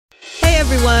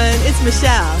everyone. It's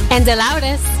Michelle. And the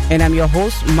loudest. And I'm your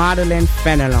host, Madeline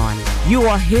Fenelon. You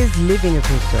are his living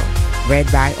epistle, read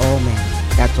by all men.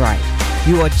 That's right.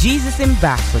 You are Jesus'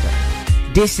 ambassador.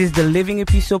 This is the Living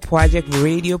Epistle Project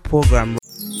radio program.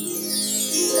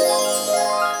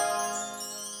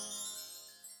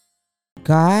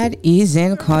 God is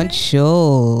in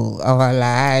control of our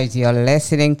lives. You're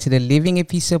listening to the Living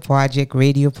Epistle Project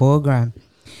radio program.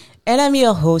 And I'm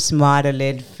your host,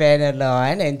 Madeline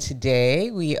Fenelon. And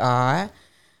today we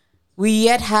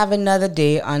yet have another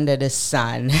day under the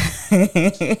sun.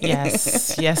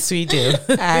 Yes, we do.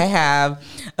 I have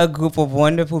a group of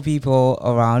wonderful people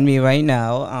around me right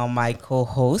now. My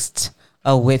co-hosts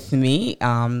are with me.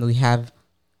 We have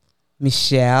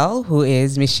Michelle,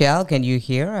 Michelle, can you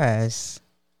hear us?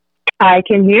 I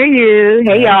can hear you.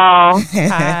 Hey, y'all.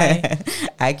 Hi.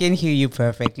 I can hear you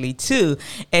perfectly, too.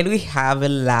 And we have a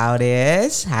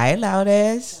Loudest. Hi,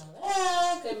 Loudest.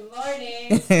 Hello, good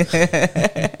morning.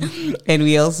 And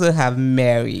we also have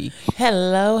Mary.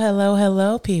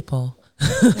 Hello, people.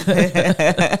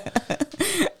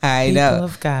 I People know.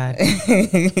 of God.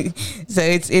 So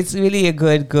it's really a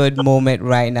good moment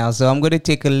right now. So I'm going to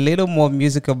take a little more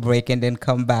musical break and then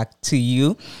come back to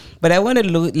you. But I want to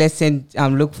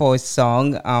look for a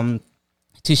song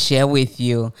to share with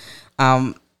you.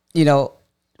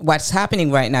 What's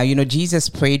happening right now. Jesus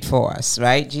prayed for us,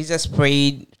 right? Jesus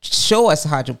prayed, show us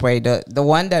how to pray. The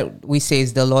one that we say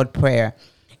is the Lord Prayer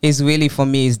is really, for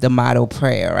me, is the model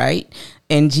prayer, right?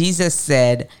 And Jesus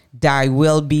said, thy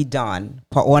will be done.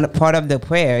 One part of the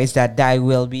prayer is that thy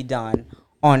will be done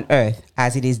on earth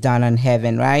as it is done on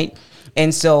heaven, right?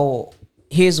 And so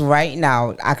here's right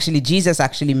now, actually, Jesus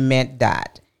actually meant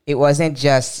that. It wasn't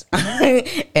just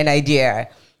an idea.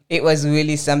 It was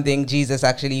really something Jesus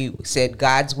actually said,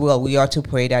 God's will. We are to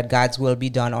pray that God's will be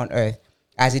done on earth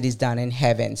as it is done in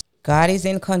heaven. God is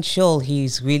in control.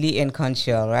 He's really in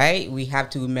control, right? We have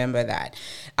to remember that.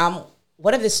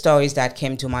 One of the stories that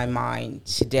came to my mind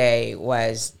today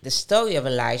was the story of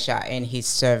Elisha and his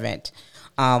servant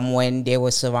when they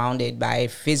were surrounded by a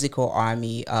physical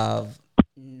army of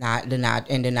in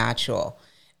the natural.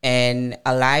 And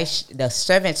Elisha, the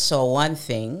servant, saw one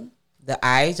thing. The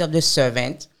eyes of the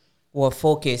servant were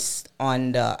focused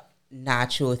on the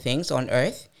natural things on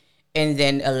earth. And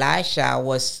then Elisha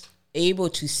was able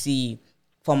to see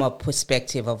from a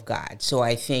perspective of God. So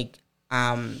I think,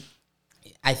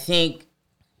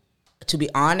 to be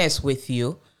honest with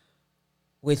you,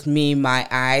 with me, my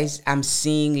eyes, I'm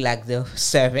seeing like the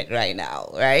servant right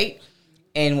now, right?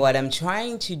 And what I'm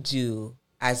trying to do,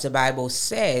 as the Bible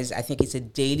says, I think it's a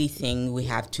daily thing we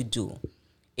have to do,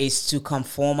 is to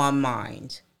conform our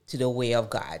mind to the way of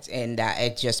God. And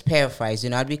it just paraphrase, do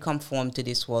not be conformed to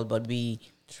this world, but be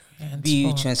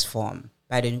transformed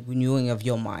by the renewing of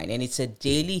your mind. And it's a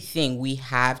daily thing. We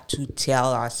have to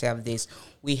tell ourselves this.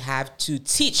 We have to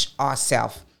teach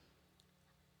ourselves,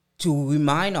 to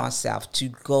remind ourselves to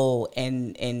go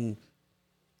and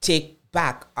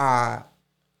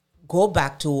go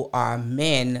back to our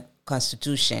main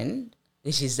constitution,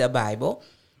 which is the Bible,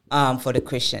 for the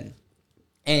Christian.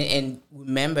 And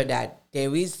remember that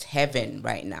there is heaven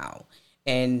right now.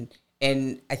 And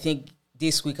I think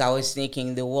this week I was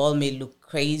thinking the world may look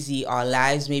crazy, our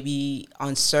lives may be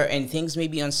uncertain, things may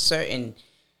be uncertain.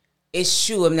 It's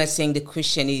true, I'm not saying the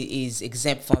Christian is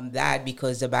exempt from that,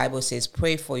 because the Bible says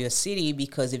pray for your city,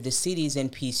 because if the city is in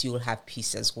peace, you will have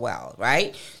peace as well,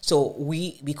 right? So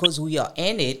because we are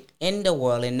in it, in the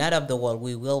world and not of the world,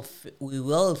 we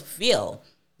will feel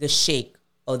the shake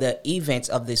or the events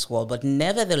of this world. But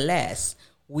nevertheless,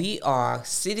 we are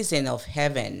citizens of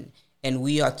heaven, and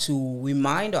we are to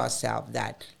remind ourselves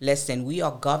that, listen, we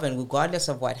are governed regardless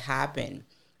of what happened.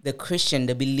 The Christian,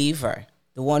 the believer,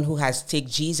 the one who has taken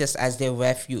Jesus as their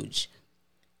refuge,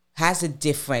 has a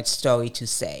different story to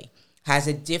say, has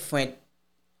a different,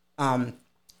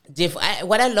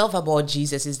 what I love about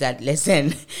Jesus is that,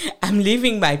 listen, I'm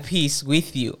leaving my peace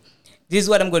with you. This is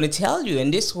what I'm going to tell you.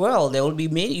 In this world,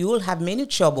 you will have many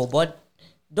trouble, but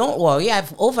don't worry,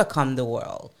 I've overcome the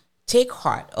world. Take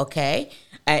heart, okay?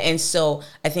 And so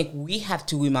I think we have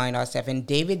to remind ourselves, and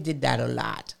David did that a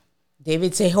lot.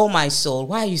 David said, oh, my soul,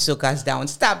 why are you so cast down?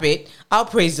 Stop it. I'll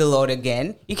praise the Lord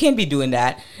again. You can't be doing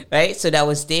that, right? So that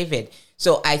was David.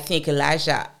 So I think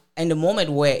Elijah, in the moment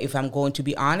where, if I'm going to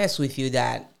be honest with you,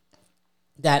 that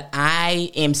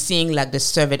I am seeing like the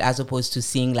servant as opposed to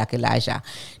seeing like Elijah.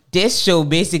 This show,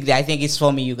 basically, I think it's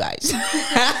for me, you guys.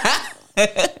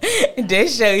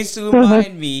 This show is to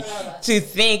remind me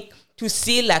to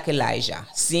see like Elijah,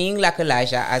 seeing like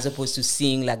Elijah as opposed to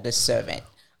seeing like the servant.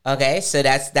 Okay, so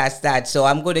that's that. So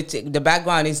I'm going to take, the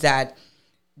background is that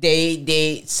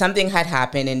they something had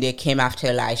happened and they came after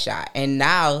Elisha, and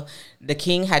now the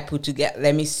king had put together.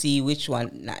 Let me see which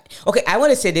one. Okay, I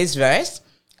want to say this verse.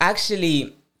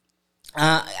 Actually,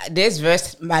 this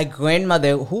verse, my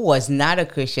grandmother, who was not a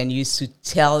Christian, used to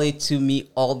tell it to me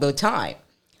all the time.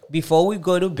 Before we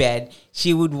go to bed,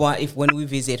 she would want, if when we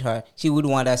visit her, she would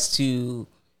want us to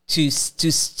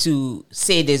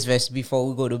say this verse before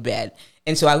we go to bed.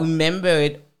 And so I remember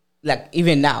it, like,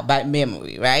 even now by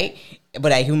memory, right?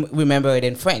 But I remember it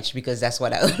in French because that's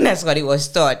what it was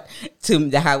taught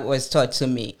how it was taught to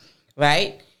me,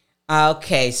 right?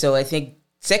 Okay, so I think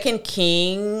 2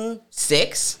 Kings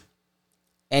 6,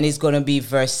 and it's going to be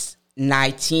verse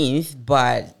 19th,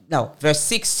 verse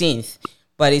 16th.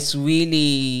 But it's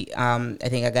really, I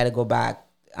think I got to go back,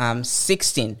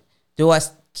 16. There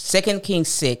was 2 Kings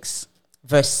 6,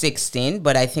 verse 16,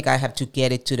 but I think I have to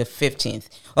get it to the 15th.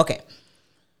 Okay.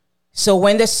 So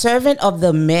when the servant of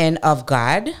the man of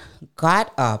God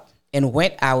got up and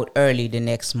went out early the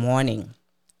next morning,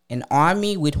 an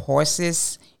army with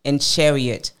horses and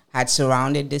chariot had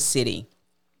surrounded the city.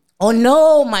 "Oh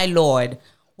no, my lord,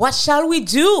 what shall we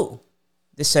do?"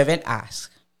 the servant asked.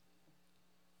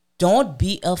 "Don't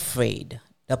be afraid,"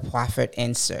 the prophet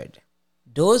answered.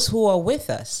 "Those who are with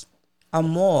us are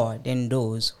more than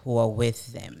those who are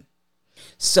with them."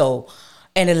 So,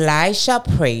 and Elisha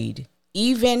prayed,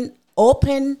 "Even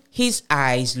open his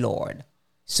eyes, Lord,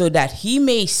 so that he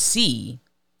may see."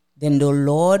 Then the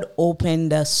Lord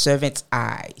opened the servant's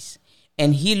eyes,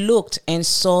 and he looked and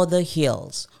saw the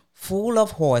hills full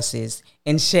of horses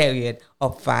and chariot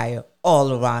of fire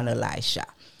all around Elisha.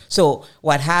 So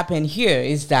what happened here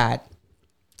is that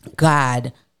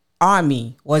God's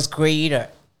army was greater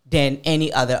than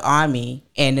any other army,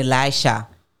 and Elisha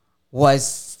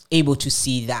was able to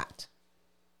see that.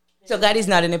 So God is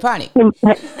not in a panic.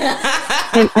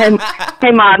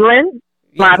 Hey,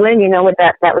 Madeline, you know what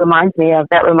that reminds me of?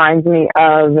 That reminds me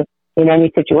of in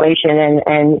any situation,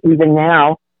 and even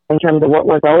now, in terms of what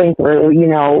we're going through, you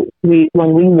know,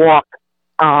 when we walk,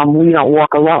 we don't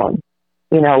walk alone.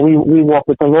 You know, we walk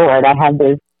with the Lord. I had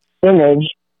this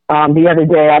image the other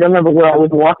day. I don't remember where I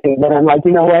was walking, but I'm like,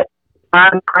 you know what?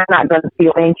 I'm not going to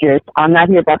feel anxious. I'm not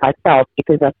here by myself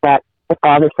because I've got the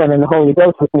Father, Son, and the Holy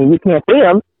Ghost with me. You can't see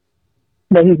him,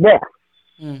 but he's there.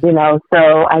 You know,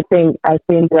 so I think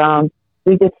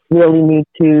we just really need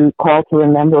to call to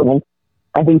remembrance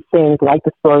of these things, like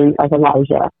the story of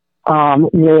Elijah,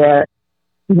 where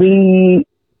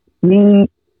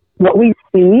what we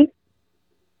see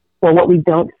or what we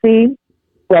don't see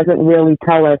doesn't really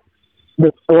tell us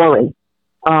the story.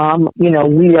 You know,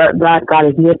 God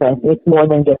is with us. It's more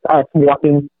than just us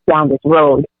walking down this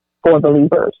road for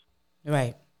believers.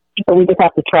 Right. So we just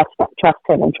have to trust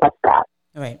him and trust God.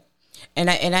 Right. And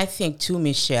I think too,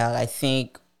 Michelle, I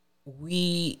think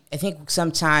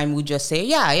sometimes we just say,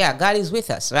 yeah, God is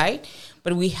with us, right?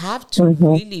 But we have to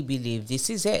really believe this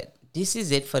is it. This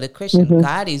is it for the Christian.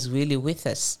 God is really with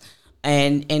us.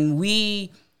 And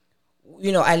we,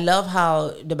 you know, I love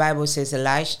how the Bible says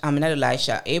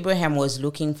Abraham was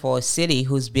looking for a city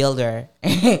whose builder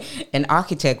and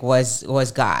architect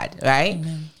was God, right?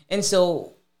 Amen. And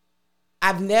so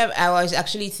I was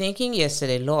actually thinking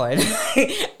yesterday, Lord,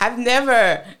 I've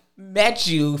never met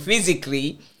you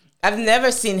physically. I've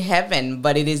never seen heaven,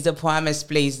 but it is the promised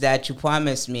place that you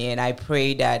promised me. And I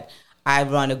pray that I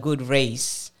run a good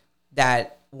race,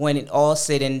 that when it all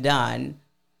said and done,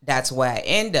 that's where I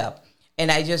end up.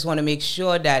 And I just want to make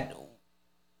sure that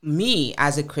me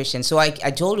as a Christian, so I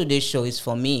told you this show is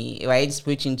for me, right? It's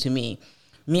preaching to me.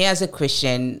 Me as a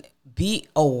Christian, be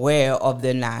aware of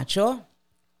the natural,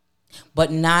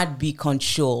 but not be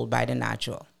controlled by the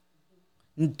natural.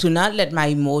 To not let my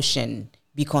emotion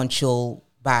be controlled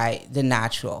by the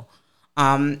natural.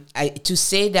 To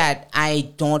say that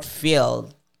I don't feel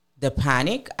the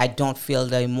panic, I don't feel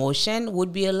the emotion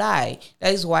would be a lie.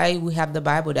 That is why we have the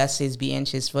Bible that says be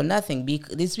anxious for nothing.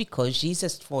 It's because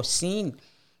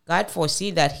God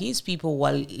foreseen that his people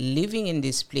while living in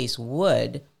this place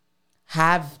would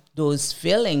have those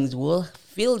feelings, will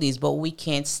feel this, but we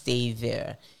can't stay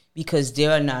there because they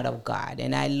are not of God.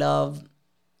 And I love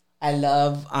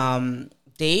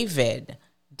David.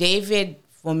 David,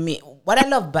 for me, what I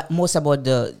love most about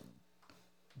the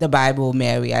Bible,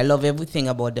 Mary, I love everything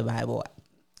about the Bible.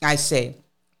 I say,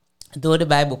 though the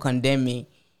Bible condemn me,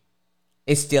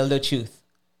 it's still the truth,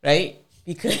 right?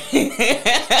 Because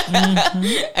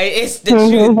it's the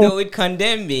truth, though it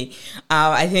condemn me.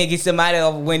 I think it's a matter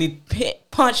of when it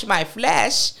punch my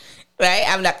flesh, right?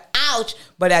 I'm like, ouch,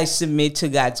 but I submit to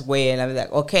God's way, and I'm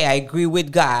like, okay, I agree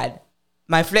with God.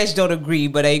 My flesh don't agree,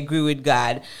 but I agree with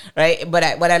God, right?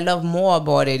 But what I love more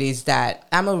about it is that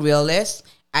I'm a realist.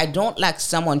 I don't like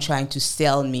someone trying to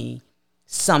sell me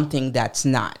something that's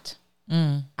not.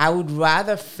 I would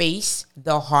rather face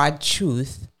the hard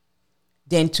truth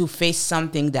than to face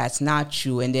something that's not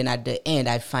true, and then at the end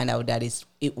I find out that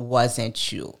it wasn't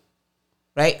true,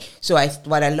 right? So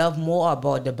what I love more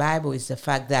about the Bible is the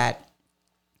fact that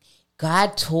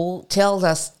God tells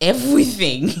us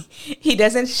everything. He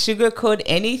doesn't sugarcoat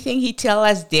anything. He tells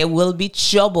us there will be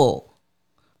trouble.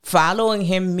 Following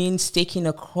him means taking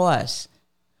a cross.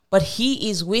 But he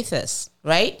is with us,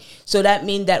 right? So that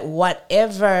means that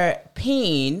whatever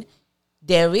pain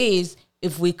there is,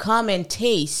 if we come and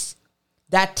taste,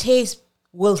 that taste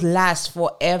will last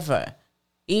forever,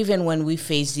 even when we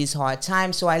face these hard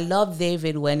times. So I love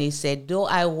David when he said, though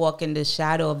I walk in the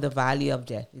shadow of the valley of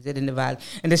death. Is it in the valley?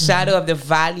 In the shadow of the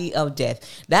valley of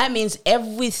death. That means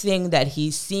everything that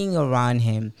he's seeing around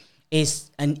him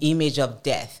is an image of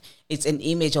death. It's an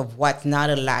image of what's not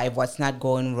alive, what's not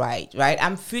going right?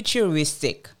 I'm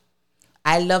futuristic.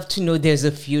 I love to know there's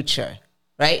a future,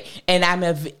 right? And I'm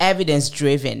evidence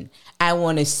driven. I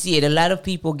want to see it. A lot of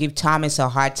people give Thomas a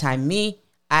hard time. Me,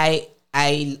 I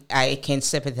can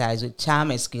sympathize with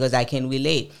Thomas because I can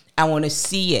relate. I want to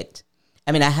see it.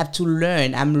 I mean, I have to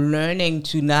learn. I'm learning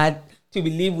to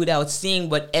believe without seeing,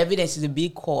 but evidence is a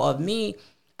big core of me.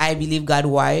 I believe God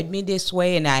wired me this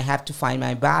way, and I have to find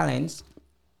my balance.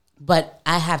 But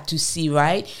I have to see,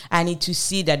 right? I need to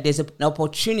see that there's an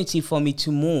opportunity for me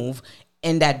to move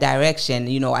in that direction.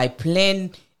 I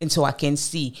plan and so I can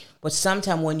see. But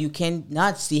sometimes when you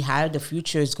cannot see how the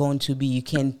future is going to be, you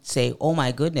can say, oh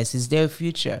my goodness, is there a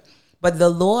future? But the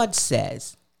Lord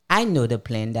says, I know the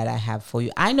plan that I have for you.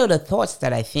 I know the thoughts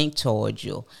that I think towards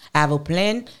you. I have a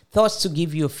plan, thoughts to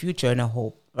give you a future and a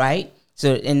hope, right?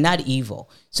 So, and not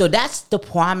evil. So that's the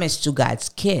promise to God's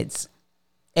kids.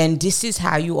 And this is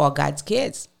how you are God's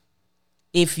kids.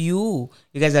 If you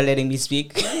guys are letting me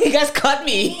speak. You guys cut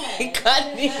me.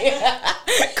 Cut me.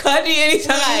 Cut me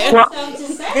anytime.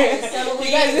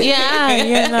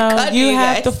 You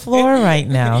have the floor right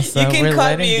now. So you can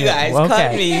cut me, you guys. Okay.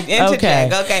 Cut me.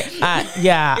 Interject.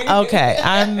 Okay.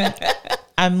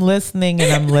 I'm listening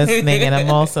and I'm listening and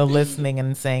I'm also listening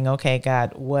and saying, okay,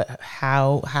 God,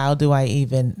 how do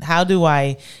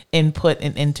I input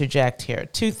and interject here?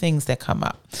 Two things that come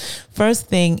up. First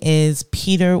thing is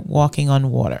Peter walking on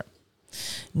water.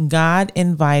 God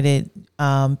invited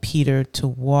Peter to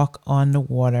walk on the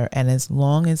water. And as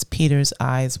long as Peter's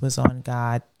eyes was on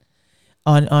God,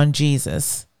 on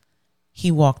Jesus,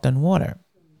 he walked on water.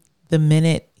 The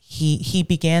minute he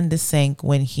began to sink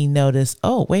when he noticed,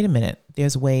 oh, wait a minute,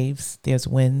 there's waves, there's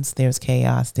winds, there's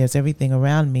chaos, there's everything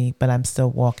around me, but I'm still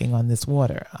walking on this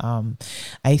water.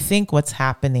 I think what's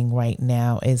happening right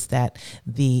now is that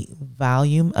the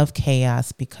volume of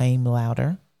chaos became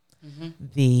louder.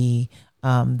 The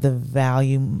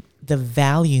volume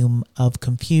of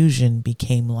confusion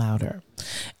became louder,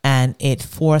 and it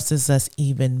forces us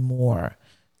even more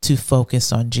to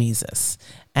focus on Jesus.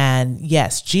 And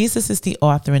yes, Jesus is the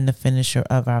author and the finisher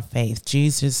of our faith.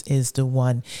 Jesus is the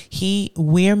one.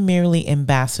 We're merely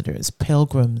ambassadors,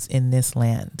 pilgrims in this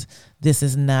land. This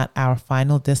is not our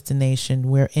final destination.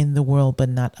 We're in the world, but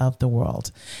not of the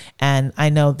world. And I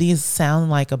know these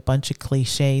sound like a bunch of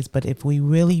cliches, but if we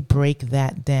really break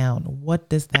that down, what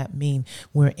does that mean?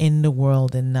 We're in the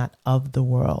world and not of the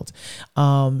world.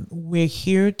 We're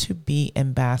here to be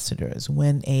ambassadors.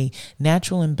 When a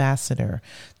natural ambassador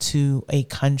to a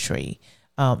country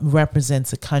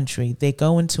represents a country, they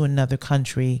go into another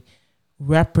country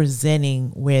representing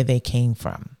where they came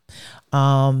from.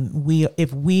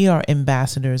 If we are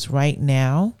ambassadors right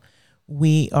now,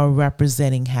 we are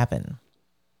representing heaven.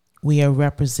 We are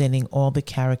representing all the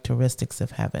characteristics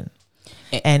of heaven.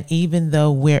 And even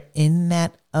though we're in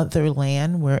that other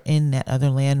land,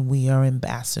 we are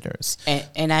ambassadors.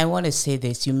 And I want to say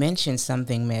this. You mentioned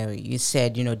something, Mary. You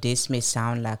said, this may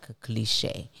sound like a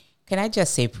cliche. Can I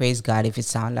just say, praise God, if it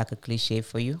sounds like a cliche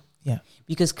for you? Yeah.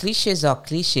 Because cliches are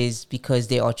cliches because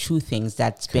they are true things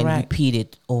that's been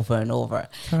repeated over and over.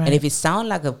 Correct. And if it sounds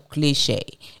like a cliche,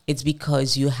 it's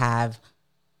because you have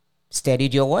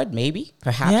studied your word, maybe,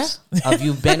 perhaps. Or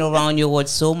you've been around your word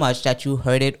so much that you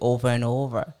heard it over and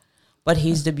over. But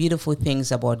here's the beautiful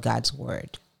things about God's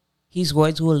word. His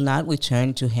words will not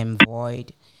return to him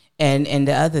void. And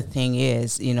the other thing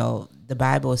is, the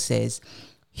Bible says,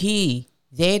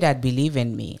 they that believe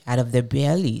in me, out of their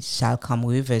bellies shall come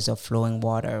rivers of flowing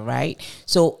water, right?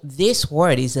 So this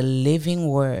word is a living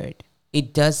word.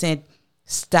 It doesn't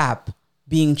stop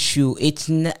being true. It's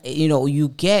not,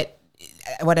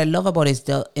 what I love about it is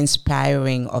the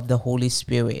inspiring of the Holy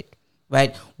Spirit,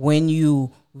 right? When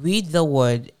you read the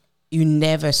word, you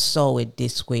never saw it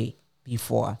this way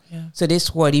before. Yeah. So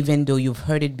this word, even though you've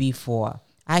heard it before,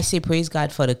 I say praise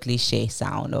God for the cliche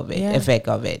sound of it, effect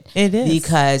of it. It is.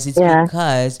 Because it's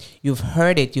because you've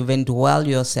heard it, you've indwelled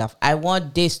yourself. I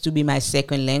want this to be my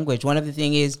second language. One of the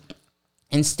things is,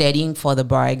 in studying for the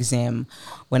bar exam,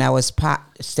 when I was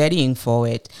studying for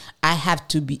it, I had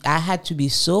to be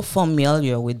so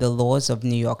familiar with the laws of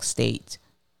New York State,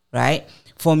 right?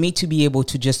 For me to be able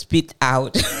to just spit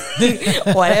out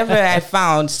whatever I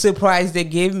found, surprise they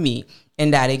gave me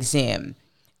in that exam.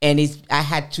 And I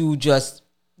had to just,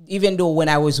 even though when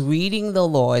I was reading the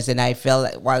laws and I felt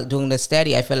like while doing the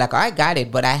study, I felt like I got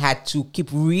it, but I had to keep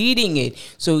reading it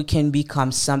so it can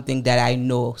become something that I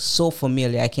know so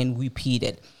familiar, I can repeat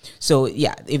it. So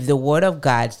yeah, if the word of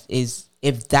God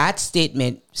if that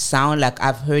statement sound like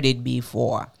I've heard it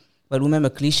before, but remember,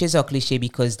 cliches are cliche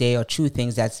because they are true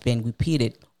things that's been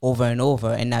repeated over and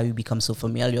over, and now you become so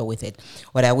familiar with it.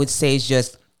 What I would say is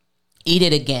just eat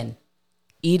it again.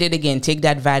 Eat it again. Take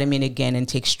that vitamin again and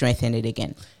take strength in it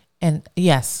again. And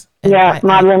yes.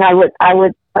 Madeline, I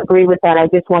would agree with that. I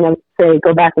just want to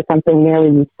go back to something Mary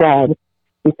you said.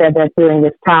 You said that during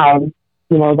this time,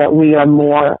 that we are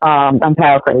more, I'm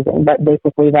paraphrasing, but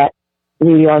basically that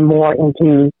we are more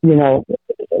into,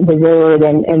 the word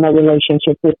and the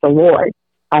relationship with the Lord.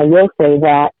 I will say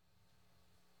that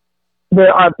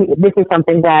this is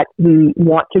something that we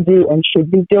want to do and should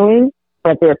be doing,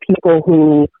 but there are people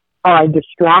who are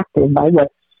distracted by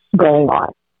what's going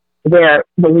on. They're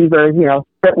believers,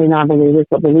 certainly non-believers,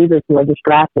 but believers who are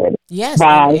distracted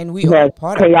by the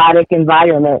chaotic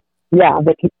environment. Yeah,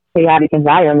 the chaotic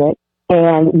environment.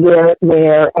 And where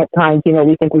at times,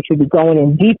 we think we should be going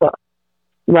in deeper,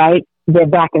 right? They're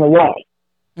backing away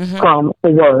from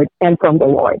the word and from the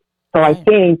Lord. So I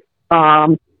think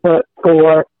for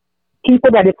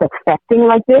people that it's affecting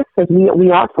like this, because we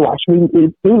are flesh, we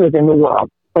do live in the world.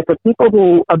 But for people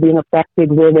who are being affected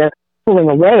where they're pulling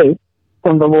away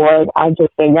from the Lord, I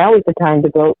just say now is the time to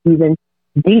go even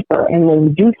deeper. And when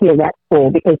you do feel that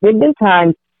pull, because there have been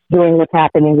times during what's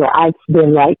happening where I've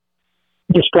been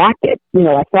distracted.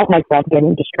 I felt myself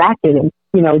getting distracted and,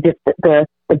 just the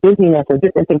busyness of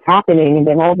different things happening and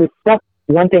then all this stuff,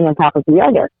 one thing on top of the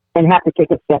other, and have to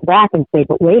take a step back and say,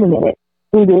 but wait a minute,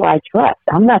 who do I trust?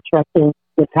 I'm not trusting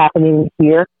what's happening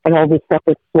here and all this stuff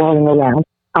that's swirling around.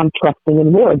 I'm trusting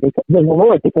in the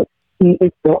Lord because He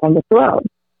is still on the throne.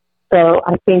 So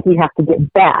I think we have to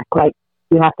get back, we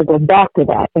have to go back to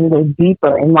that and go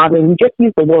deeper. And Marvin, you just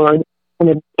use the word and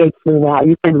it escapes me now.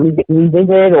 You can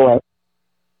revisit or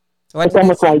it's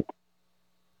almost like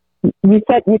you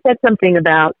said something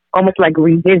about almost like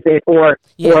revisit or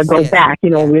go back. We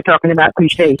were talking about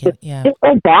cliches. Just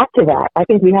go back to that. I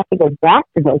think we have to go back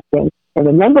to those things and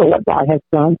remember what God has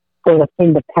done for us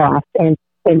in the past and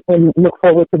look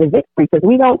forward to the victory because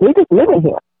we're just living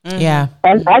here. Yeah.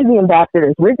 As the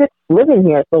ambassadors, we're just living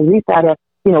here. So we've got to,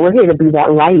 we're here to be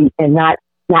that light and not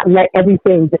let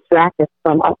everything distract us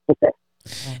from us with it.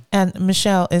 And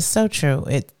Michelle, it's so true.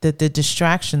 The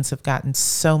distractions have gotten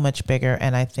so much bigger,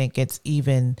 and I think it's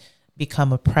even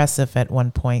become oppressive at one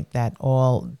point that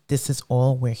this is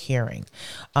all we're hearing.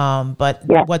 But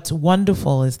what's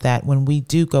wonderful is that when we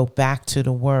do go back to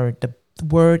the word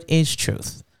is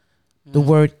truth. The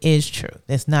word is truth.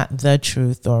 It's not the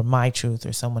truth or my truth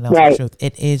or someone else's truth.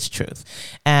 It is truth.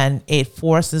 And it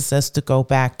forces us to go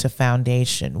back to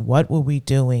foundation. What were we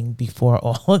doing before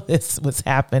all of this was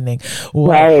happening?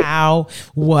 What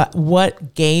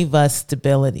gave us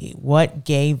stability? What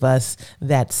gave us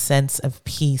that sense of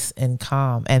peace and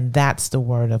calm? And that's the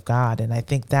word of God. And I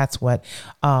think that's what,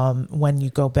 when you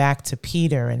go back to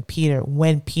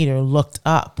when Peter looked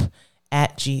up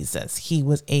at Jesus, he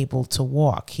was able to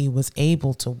walk. He was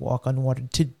able to walk on water,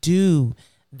 to do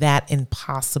that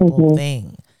impossible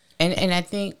thing. And I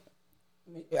think,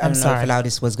 I'm sorry if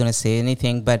Loudest was going to say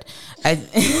anything, but I'm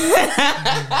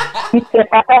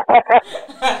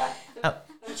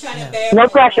trying to bear no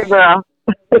pressure, girl.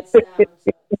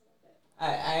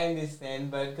 I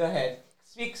understand, but go ahead.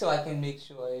 Speak so I can make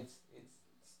sure it's.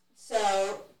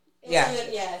 So...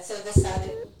 so the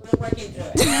sound, we're working through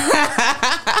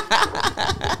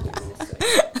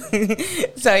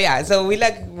it. So we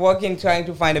working, trying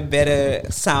to find a better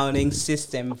sounding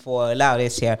system for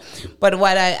Loudest here. But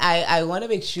what I want to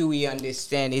make sure we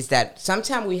understand is that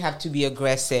sometimes we have to be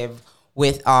aggressive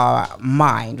with our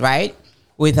mind, right?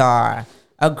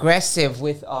 Aggressive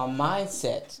with our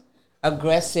mindset,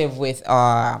 aggressive with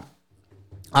our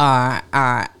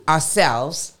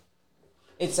ourselves.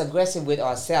 It's aggressive with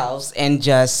ourselves and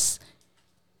just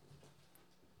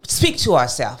speak to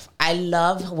ourselves. I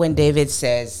love when David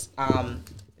says,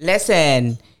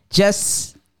 listen,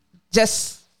 just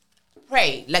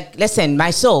pray. Like, listen,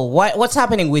 my soul, what's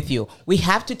happening with you? We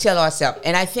have to tell ourselves,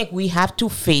 and I think we have to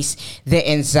face the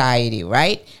anxiety,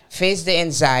 right? Face the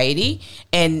anxiety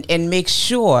and make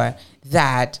sure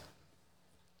that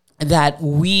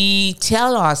we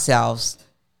tell ourselves.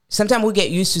 Sometimes we get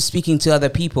used to speaking to other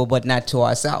people, but not to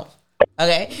ourselves.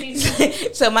 Okay,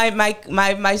 so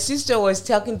my sister was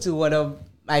talking to one of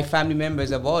my family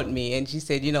members about me, and she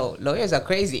said, lawyers are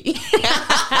crazy.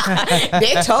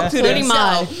 They talk to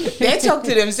themselves. They talk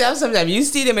to themselves sometimes. You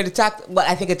see them in the taxi. Well,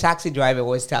 I think a taxi driver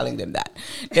was telling them that.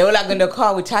 They were like in the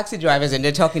car with taxi drivers, and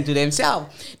they're talking to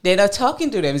themselves. They're not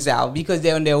talking to themselves because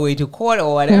they're on their way to court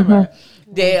or whatever.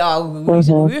 Mm-hmm. They are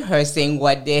rehearsing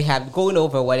what they have, going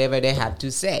over whatever they have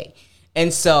to say.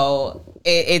 And so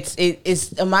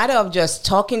it's a matter of just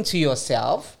talking to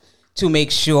yourself to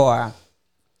make sure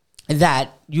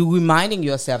that you're reminding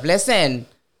yourself, listen,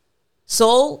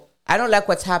 soul, I don't like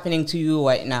what's happening to you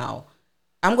right now.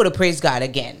 I'm going to praise God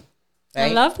again.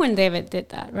 Right? I love when David did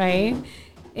that, right?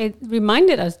 It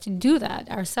reminded us to do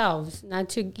that ourselves, not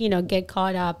to, get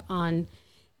caught up on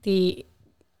the,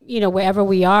 wherever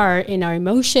we are in our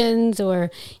emotions or,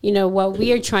 what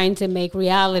we are trying to make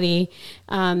reality.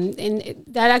 And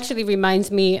that actually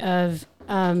reminds me of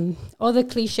all the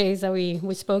cliches that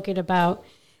we've spoken about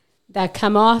that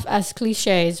come off as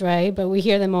cliches, right? But we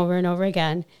hear them over and over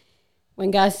again.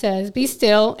 When God says, be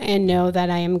still and know that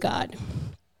I am God,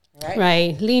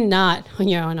 right? Lean not on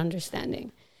your own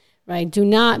understanding, right? Do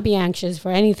not be anxious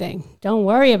for anything. Don't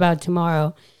worry about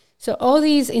tomorrow. So all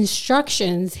these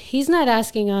instructions, he's not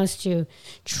asking us to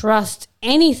trust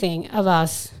anything of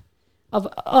us, of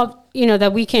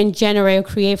that we can generate or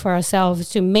create for ourselves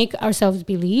to make ourselves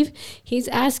believe. He's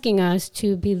asking us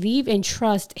to believe and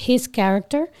trust his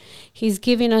character. He's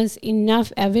giving us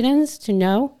enough evidence to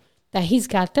know that he's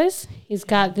got this. He's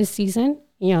got this season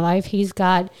in your life. He's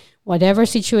got whatever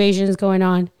situation is going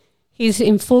on. He's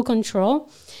in full control.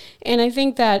 And I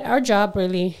think that our job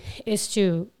really is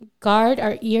to guard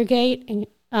our ear gate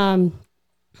and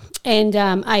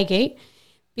eye gate.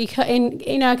 Because,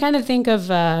 I kind of think of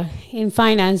in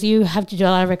finance, you have to do a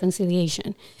lot of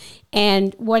reconciliation.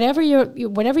 And whatever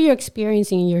you're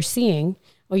experiencing and you're seeing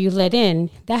or you let in,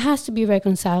 that has to be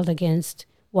reconciled against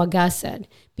what God said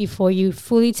before you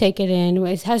fully take it in.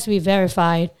 It has to be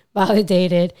verified,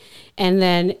 validated, and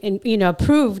then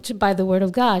approved by the Word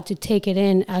of God to take it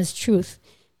in as truth.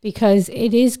 Because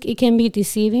it can be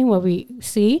deceiving what we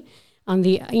see on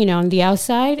the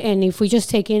outside, and if we just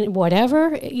take in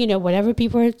whatever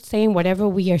people are saying, whatever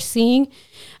we are seeing,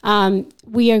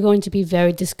 we are going to be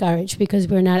very discouraged because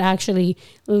we're not actually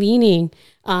leaning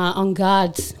on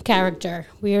God's character.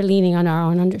 We are leaning on our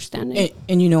own understanding.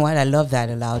 And you know what? I love that,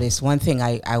 Alaudis. One thing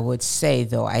I would say,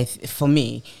 though, for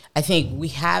me, I think we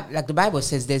have, like the Bible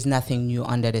says, there's nothing new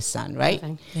under the sun, right?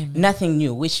 Nothing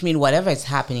new, which means whatever is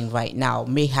happening right now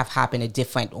may have happened a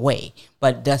different way,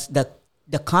 but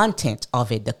the content of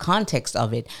it, the context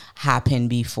of it happened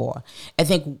before. I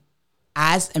think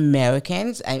as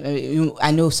Americans,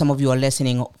 I know some of you are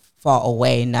listening far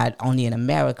away, not only in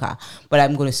America, but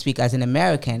I'm going to speak as an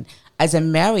American. As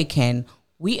American,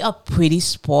 we are pretty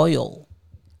spoiled,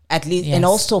 at least, and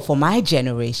also for my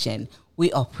generation,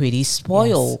 we are pretty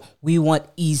spoiled. Yes. We want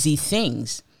easy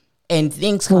things, and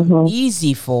things come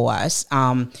easy for us,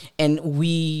 and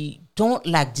we don't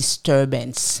like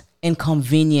disturbance,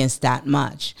 inconvenience that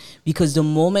much, because the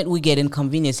moment we get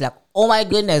inconvenience, like, oh my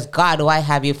goodness, God, why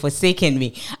have you forsaken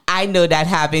me? I know that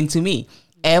happened to me.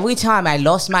 Every time I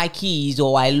lost my keys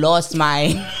or I lost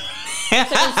my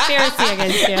it's a conspiracy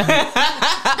against you.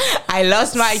 I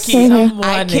lost my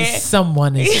keys.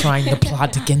 Someone is trying to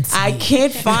plot against me. I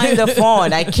can't find the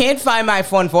phone. I can't find my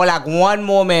phone for like 1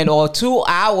 moment or 2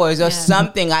 hours or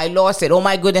something. I lost it. Oh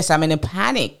my goodness, I'm in a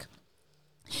panic.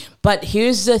 But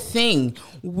here's the thing.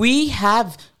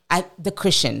 The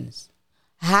Christians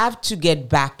have to get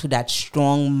back to that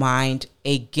strong mind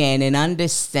again and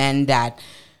understand that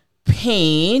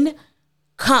pain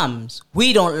comes.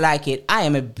 We don't like it. I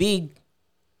am a big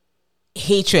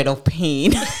hatred of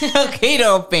pain. Hater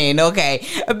of pain, okay.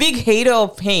 A big hater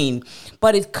of pain.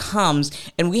 But it comes,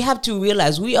 and we have to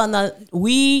realize we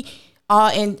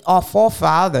are in our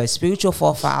forefathers, spiritual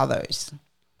forefathers,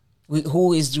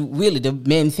 who is really the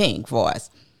main thing for us,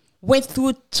 went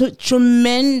through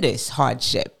tremendous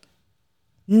hardship.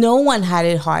 No one had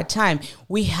a hard time.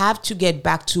 We have to get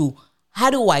back to, how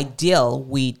do I deal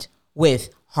with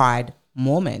hard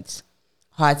moments,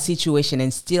 hard situation,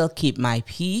 and still keep my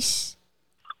peace,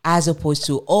 as opposed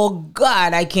to, oh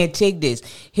God, I can't take this.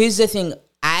 Here's the thing.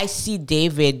 I see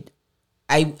David,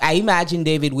 I imagine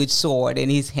David with sword in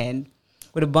his hand,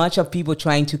 with a bunch of people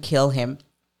trying to kill him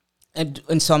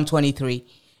in Psalm 23.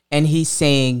 And he's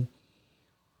saying,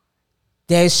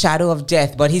 there's shadow of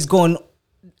death, but he's going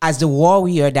as the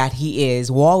warrior that he is,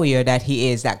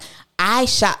 that I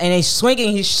shall, and he's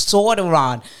swinging his sword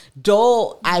around.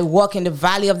 Though I walk in the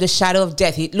valley of the shadow of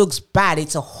death, it looks bad.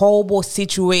 It's a horrible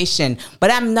situation,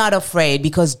 but I'm not afraid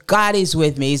because God is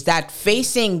with me. Is that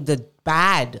facing the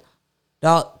bad,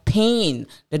 the pain,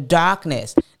 the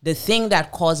darkness, the thing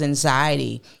that causes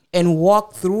anxiety, and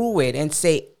walk through it and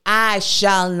say, I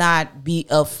shall not be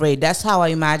afraid. That's how I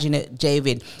imagine it,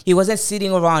 David. He wasn't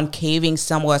sitting around caving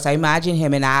somewhere else. I imagine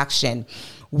him in action,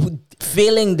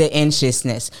 feeling the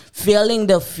anxiousness, feeling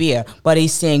the fear, but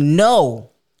he's saying,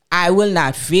 no, I will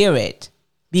not fear it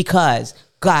because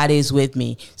God is with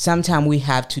me. Sometimes we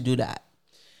have to do that.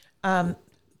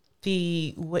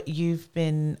 What you've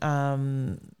been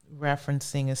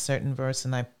referencing a certain verse,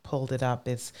 and I pulled it up.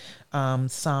 It's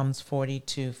Psalms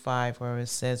 42:5, where it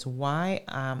says, why,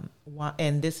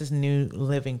 and this is New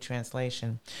Living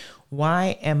Translation.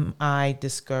 Why am I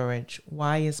discouraged?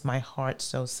 Why is my heart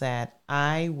so sad?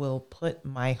 I will put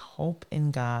my hope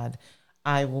in God.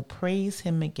 I will praise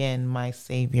him again, my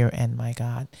Savior and my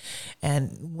God.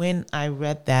 And when I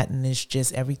read that, and it's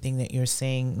just everything that you're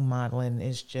saying, Madeline,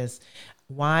 is just,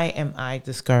 why am I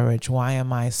discouraged? Why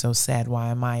am I so sad? Why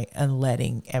am I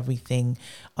letting everything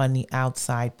on the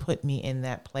outside put me in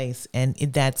that place? And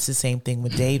that's the same thing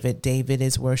with David. David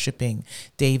is worshiping.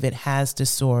 David has the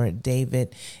sword.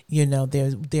 David,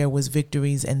 there was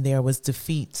victories and there was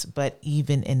defeats. But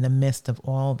even in the midst of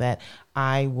all that,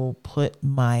 I will put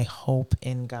my hope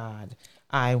in God.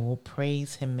 I will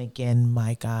praise him again,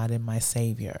 my God and my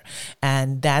Savior.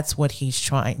 And that's what he's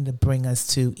trying to bring us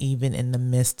to, even in the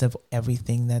midst of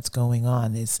everything that's going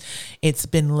on. It's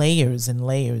been layers and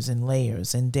layers and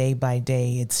layers, and day by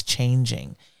day it's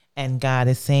changing. And God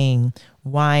is saying,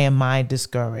 why am I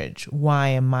discouraged?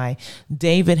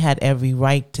 David had every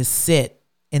right to sit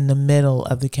in the middle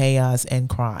of the chaos and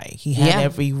cry. He had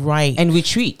every right. And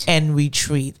retreat.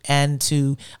 And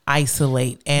to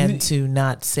isolate and to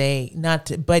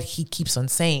but he keeps on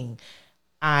saying,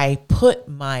 I put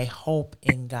my hope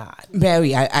in God.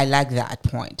 Mary, I like that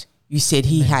point. You said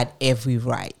he had every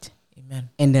right. Amen.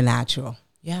 In the natural.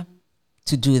 Yeah.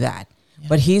 To do that. Yeah.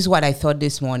 But here's what I thought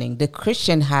this morning. The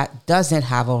Christian doesn't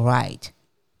have a right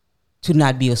to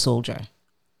not be a soldier.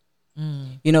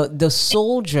 The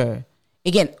soldier,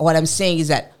 again, what I'm saying is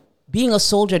that being a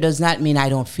soldier does not mean I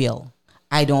don't feel.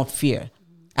 I don't fear.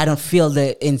 I don't feel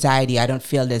the anxiety. I don't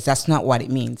feel this. That's not what it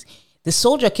means. The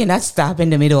soldier cannot stop in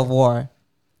the middle of war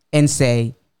and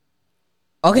say,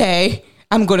 okay,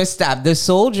 I'm going to stop. The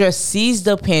soldier sees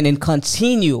the pain and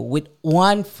continue with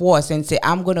one force and say,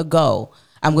 I'm going to go.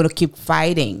 I'm going to keep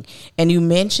fighting. And you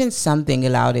mentioned something,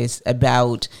 Elaudis,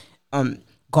 about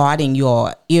guarding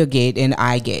your ear gate and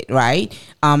eye gate, right?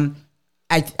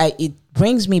 It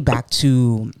brings me back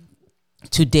to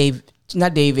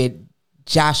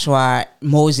Joshua,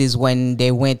 Moses, when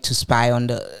they went to spy on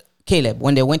Caleb,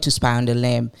 when they went to spy on the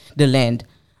land,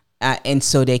 and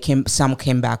so some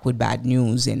came back with bad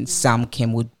news and some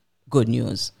came with good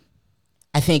news.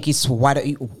 I think it's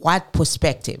what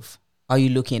perspective are you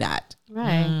looking at?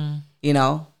 Right.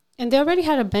 And they already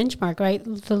had a benchmark, right?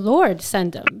 The Lord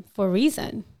sent them for a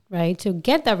reason, right? To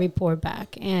get that report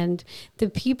back. And the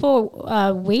people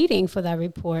waiting for that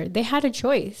report, they had a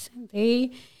choice.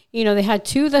 They had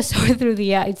two that saw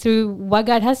through what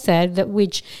God has said,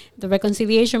 which the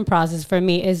reconciliation process for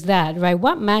me is that, right?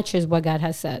 What matches what God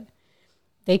has said?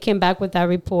 They came back with that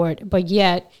report, but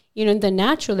yet, in the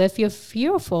natural, if you're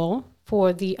fearful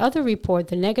for the other report,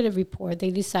 the negative report, they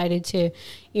decided to,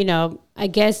 I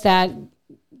guess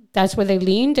that's where they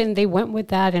leaned and they went with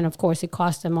that. And of course, it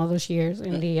cost them all those years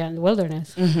in the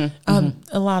wilderness.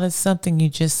 A lot of something you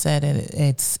just said,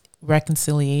 it's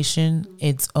reconciliation.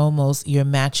 It's almost you're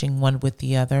matching one with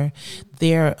the other.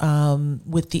 There,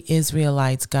 with the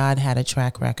Israelites, God had a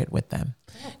track record with them.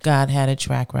 God had a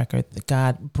track record.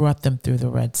 God brought them through the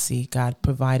Red Sea. God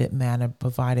provided manna,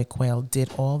 provided quail,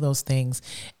 did all those things.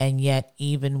 And yet,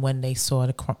 even when they saw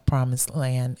the promised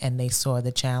land and they saw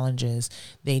the challenges,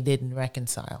 they didn't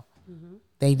reconcile.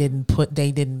 They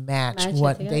didn't match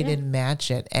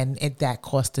it. And that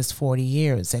cost us 40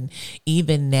 years. And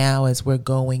even now, as we're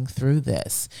going through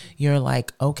this, you're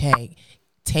like, okay,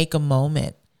 take a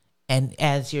moment. And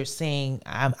as you're saying,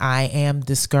 I am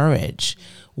discouraged.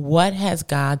 What has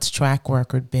God's track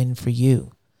record been for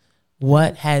you?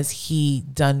 What has he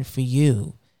done for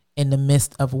you in the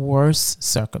midst of worse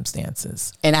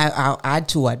circumstances. And I'll add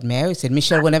to what Mary said.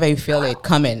 Michelle, whenever you feel it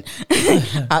coming,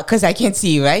 because I can't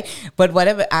see you, right? But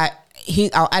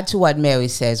I'll add to what Mary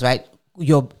says, right?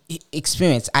 Your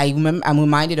experience. I'm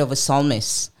reminded of a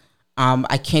psalmist.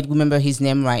 I can't remember his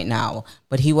name right now,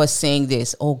 but he was saying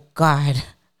this: "Oh God,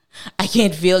 I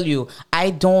can't feel you.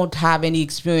 I don't have any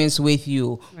experience with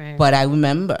you, but I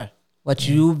remember what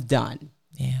you've done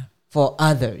for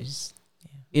others.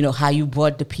 You know, how you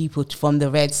brought the people from the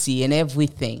Red Sea and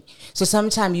everything." So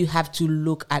sometimes you have to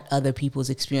look at other people's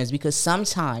experience, because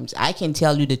sometimes I can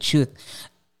tell you the truth,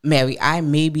 Mary, I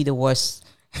may be the worst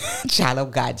child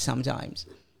of God sometimes.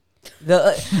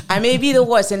 I may be the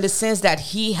worst in the sense that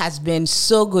he has been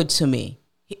so good to me.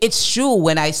 It's true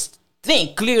when I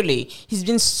think clearly. He's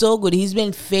been so good. He's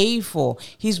been faithful.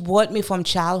 He's brought me from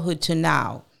childhood to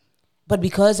now. But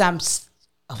because I'm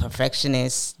a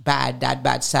perfectionist, that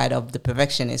bad side of the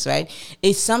perfectionist, right?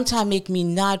 It sometimes make me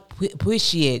not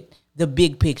appreciate the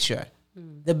big picture,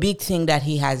 the big thing that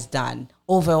he has done.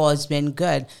 Overall, it's been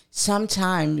good.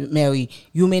 Sometimes, Mary,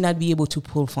 you may not be able to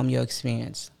pull from your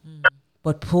experience,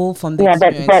 but pull from the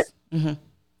experience.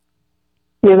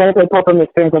 You're going to say pull from the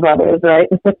experience of others, right?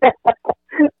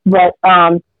 But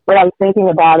what I was thinking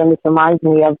about, and this reminds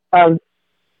me of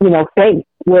faith.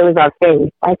 Where is our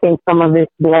faith? I think some of this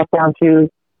boils down to,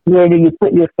 where do you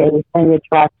put your faith and your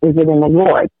trust? Is it in the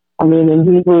Lord? I mean,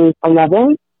 in Hebrews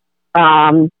 11,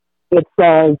 it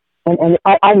says, and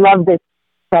I love this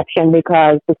section,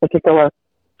 because this particular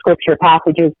scripture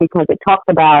passages, because it talks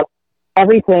about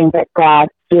everything that God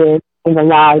did in the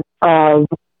lives of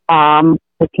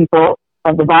the people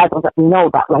of the Bible that we know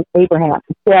about, like Abraham,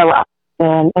 Sarah,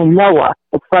 and Noah.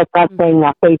 It starts out saying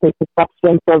that faith is the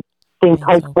substance of things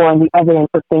hoped for and the evidence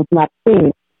of things not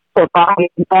seen. So by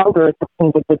the elders of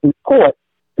things that did report,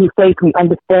 through faith we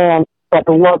understand that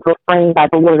the worlds were framed by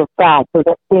the word of God, so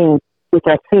that things which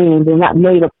are seen were not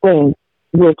made of things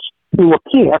which do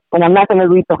appear. And I'm not going to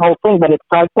read the whole thing, but it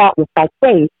starts out with, by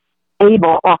faith,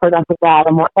 Abel offered unto God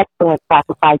a more excellent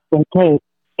sacrifice than Cain.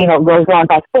 It goes on,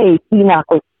 by faith, Enoch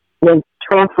was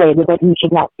translated that he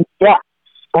should not see death,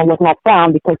 and was not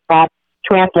found, because God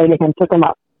translated him, took him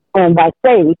up. And by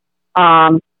faith,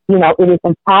 it is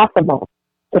impossible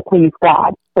to please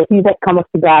God. So he that cometh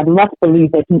to God must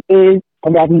believe that he is,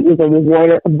 and that he is a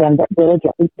rewarder of them that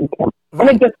diligently seek him. And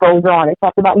it just goes on. It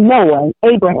talks about Noah and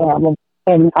Abraham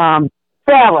and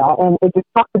Sarah, and it just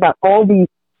talks about all these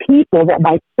people that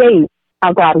by faith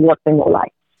how God works in their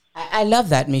life. I love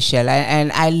that, Michelle,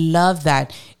 and I love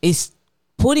that it's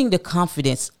putting the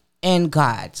confidence in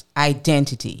God's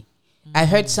identity. I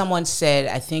heard someone said,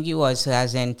 I think it was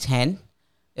 2010,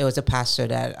 it was a pastor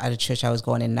that at a church I was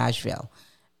going in Nashville.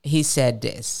 He said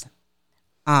this,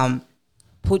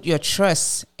 put your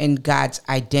trust in God's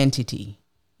identity,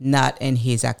 not in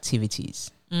his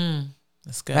activities.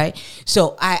 That's good. Right?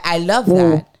 So I love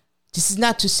that. This is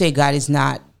not to say God is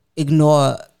not,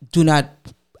 do not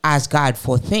ask God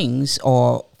for things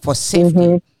or for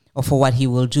safety or for what he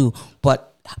will do,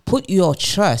 but put your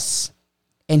trust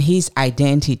in his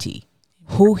identity,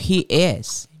 who he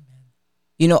is.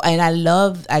 And I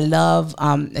love, I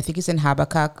think it's in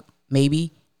Habakkuk,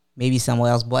 maybe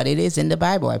somewhere else, but it is in the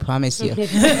Bible, I promise you.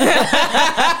 That's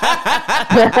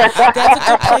a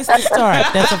good place to start.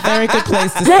 That's a very good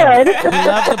place to start. We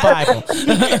love the Bible.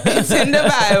 It's in the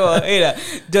Bible.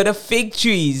 Do the fig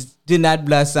trees do not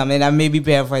blossom, and I may be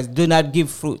paraphrased, do not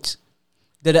give fruit.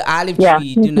 Do the olive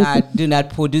tree do not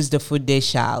produce the fruit they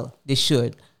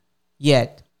should.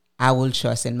 Yet I will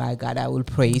trust in my God. I will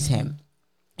praise him.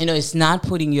 It's not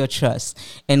putting your trust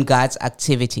in God's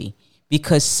activity,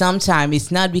 because sometimes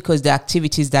it's not because the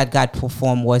activities that God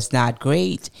performed was not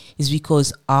great. It's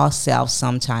because ourselves,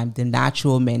 sometimes the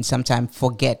natural men sometimes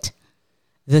forget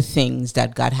the things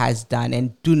that God has done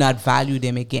and do not value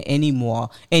them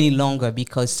any longer,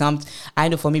 because I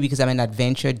know for me, because I'm an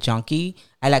adventure junkie,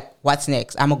 I like, what's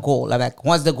next? I'm a goal. I'm like,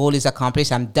 once the goal is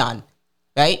accomplished, I'm done.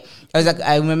 Right?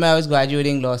 I remember I was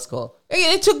graduating law school.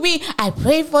 It took me, I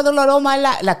prayed for the Lord all my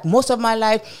life, like most of my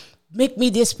life, make me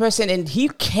this person, and he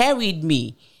carried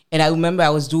me. And I remember I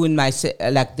was doing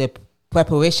the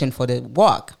preparation for the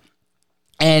walk,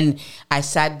 and I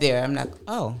sat there. I'm like,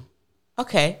 oh,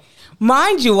 okay.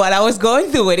 Mind you, what I was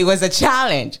going through it was a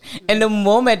challenge. And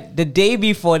the day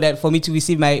before that, for me to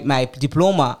receive my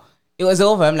diploma, it was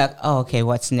over. I'm like, oh, okay,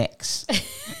 what's next?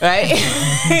 Right?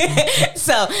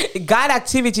 So God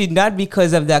activity, not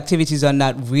because of the activities are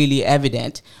not really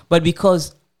evident, but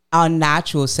because our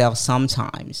natural self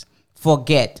sometimes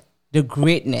forget the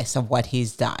greatness of what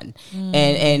he's done.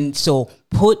 And so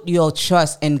put your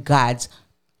trust in God's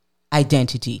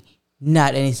identity,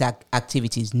 not in his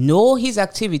activities. Know his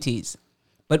activities.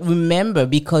 But remember,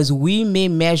 because we may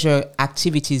measure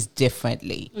activities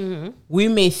differently. We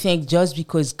may think just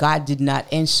because God did not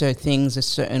answer things a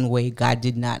certain way, God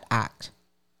did not act.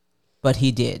 But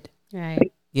he did.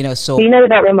 Right. You know, so. You know what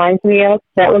that reminds me of?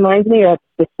 That reminds me of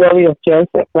the story of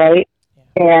Joseph, right?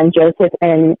 And Joseph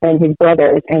and his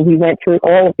brothers, and he went through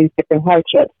all of these different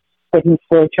hardships, but he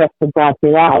still trusted God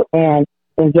throughout. And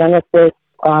in Genesis,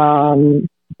 I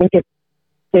think it's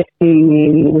 50,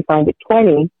 we find it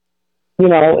 20, you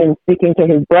know, in speaking to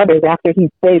his brothers after he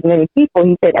saved many people,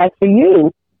 he said, as for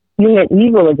you, you meant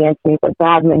evil against me, but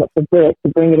God meant it for good,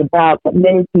 to bring it about that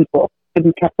many people could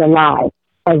be kept alive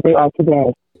as they are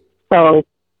today. So,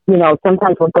 you know,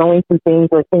 sometimes we're going through things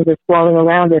where things are swirling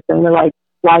around us and we're like,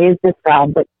 why is this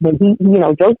God? But he, you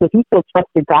know, Joseph, he still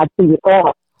trusted God through it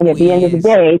all. And at the end of the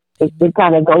day, it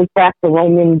kind of goes back to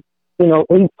Romans, you know,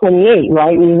 8:28,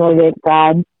 right? We know that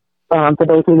God, for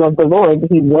those who love the Lord,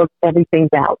 he works everything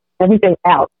out. Yeah,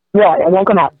 it won't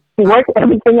come out. He works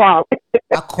everything out.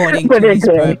 According to his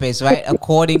purpose, right?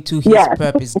 According to his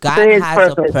purpose. God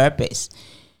has a purpose.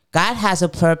 God has a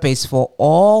purpose for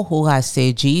all who have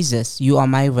said, Jesus, you are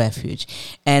my refuge.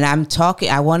 And I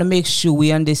want to make sure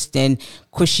we understand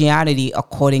Christianity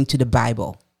according to the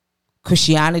Bible.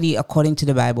 Christianity according to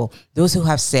the Bible. Those who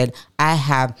have said, I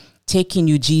have taken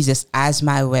you, Jesus, as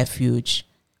my refuge.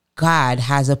 God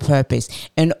has a purpose.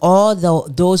 And all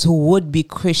those who would be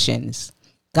Christians,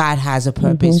 God has a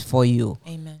purpose for you.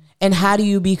 Amen. And how do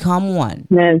you become one?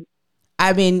 Amen.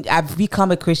 I mean, I've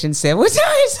become a Christian several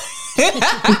times. Or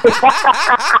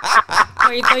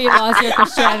you thought you lost your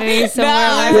Christianity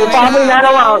somewhere. You're probably not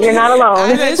alone. You're not alone.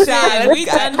 We've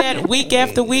done that week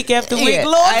after week after week. Yeah,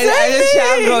 Lord, I was a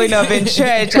child growing up in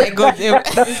church.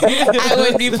 I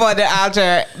went before the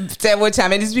altar several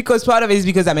times. And it's because part of it is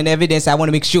because I'm in evidence. I want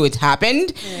to make sure it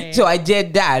happened. Right. So I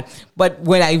did that. But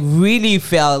when I really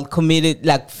felt committed,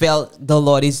 felt the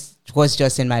Lord was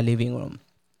just in my living room.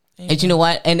 Amen. And you know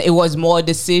what? And it was more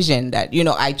decision that,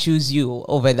 I choose you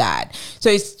over that. So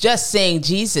it's just saying,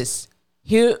 Jesus,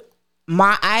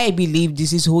 I believe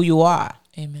this is who you are.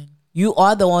 Amen. You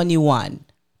are the only one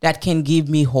that can give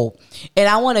me hope. And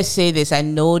I want to say this. I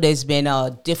know there's been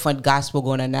a different gospel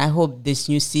going on. And I hope this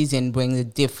new season brings a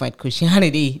different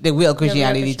Christianity, the real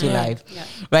Christianity to life. Yeah.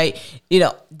 Right?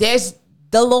 There's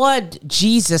the Lord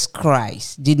Jesus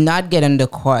Christ did not get on the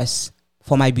cross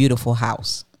for my beautiful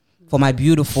house, for my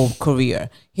beautiful career.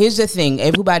 Here's the thing.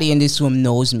 Everybody in this room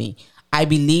knows me. I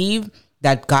believe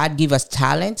that God give us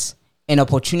talents and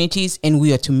opportunities, and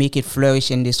we are to make it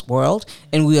flourish in this world.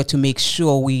 And we are to make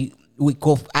sure we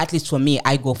go, at least for me,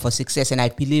 I go for success. And I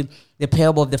believe the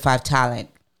parable of the 5 talent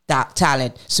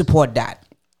support that.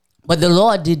 But the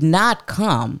Lord did not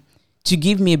come to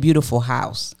give me a beautiful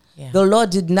house. Yeah. The Lord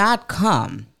did not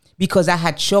come because I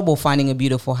had trouble finding a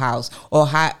beautiful house or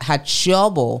had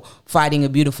trouble finding a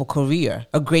beautiful career,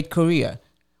 a great career.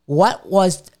 What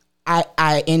was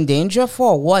I in danger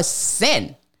for was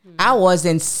sin. I was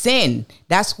in sin.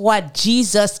 That's what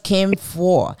Jesus came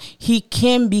for. He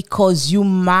came because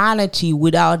humanity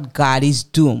without God is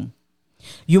doomed.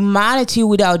 Humanity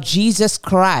without Jesus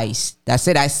Christ, that's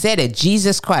it. I said it.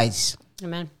 Jesus Christ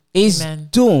is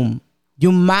doomed.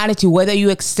 Humanity, whether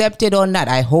you accept it or not,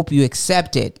 I hope you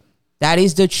accept it. That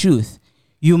is the truth.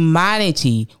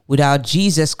 Humanity without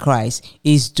Jesus Christ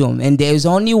is doomed. And there is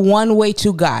only one way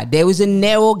to God. There is a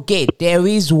narrow gate. There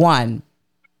is one.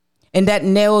 And that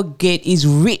narrow gate is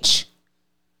rich.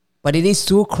 But it is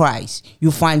through Christ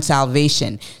you find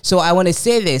salvation. So I want to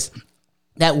say this.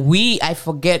 That I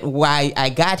forget why I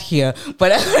got here,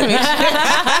 but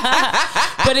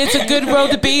but it's a good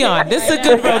road to be on. This is a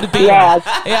good road to be on.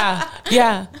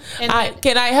 Yeah.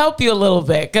 Can I help you a little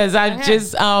bit? Because I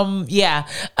just,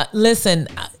 listen,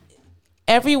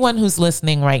 everyone who's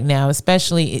listening right now,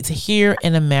 especially it's here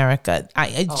in America,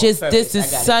 this is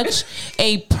such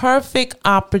a perfect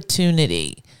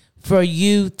opportunity for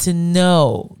you to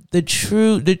know the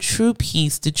true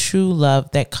peace, the true love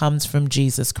that comes from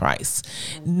Jesus Christ.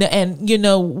 And,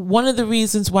 one of the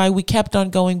reasons why we kept on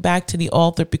going back to the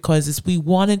altar because we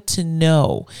wanted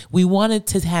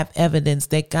to have evidence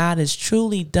that God has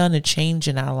truly done a change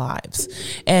in our lives.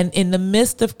 And in the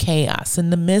midst of chaos, in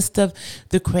the midst of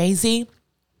the crazy,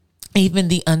 even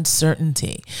the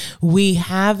uncertainty, we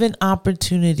have an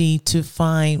opportunity to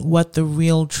find what the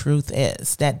real truth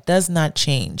is. That does not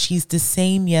change. He's the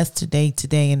same yesterday,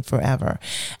 today, and forever.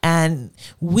 And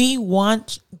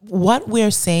what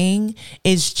we're saying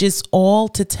is just all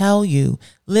to tell you,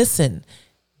 listen,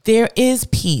 there is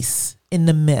peace in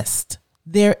the midst.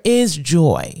 There is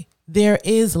joy. There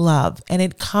is love. And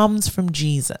it comes from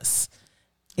Jesus.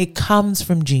 It comes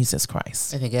from Jesus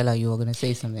Christ. I think, Ella, you were going to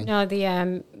say something. No,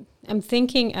 I'm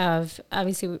thinking of,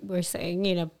 obviously we're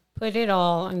saying, put it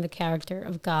all on the character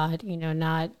of God,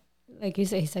 not, like you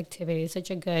say, his activity is such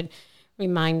a good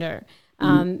reminder.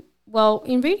 Well,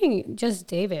 in reading just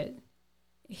David,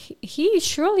 he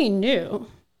surely knew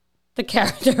the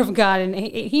character of God, and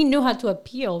he knew how to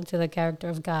appeal to the character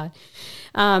of God.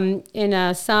 In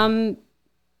Psalm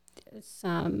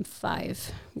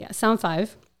 5. Yeah, Psalm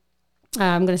 5.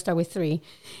 I'm going to start with 3.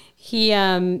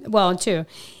 2.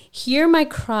 Hear my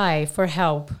cry for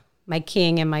help, my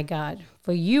King and my God.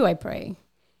 For you I pray.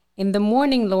 In the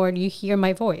morning, Lord, you hear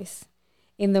my voice.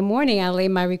 In the morning I lay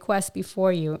my request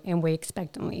before you and wait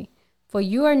expectantly. For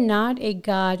you are not a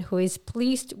God who is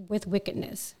pleased with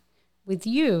wickedness. With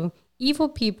you, evil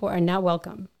people are not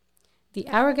welcome. The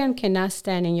arrogant cannot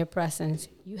stand in your presence.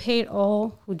 You hate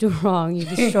all who do wrong. You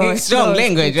destroy. Strong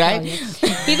language, right?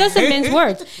 He doesn't mince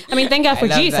words. I mean, thank God for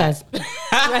Jesus.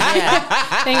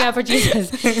 Thank God for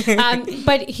Jesus.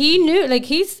 But he knew, like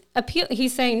he's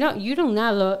saying, no, you do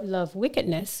not love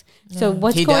wickedness. So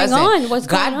what's going on? What's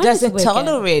God going on? doesn't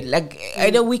tolerate. Like I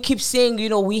know we keep saying,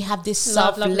 we have this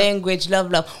soft language,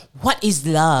 love. What is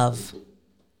love?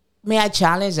 May I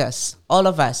challenge us, all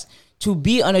of us, to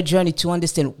be on a journey to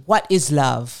understand what is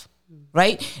love,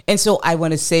 right? And so I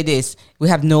want to say this. We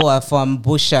have Noah from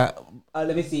Busha.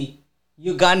 Let me see.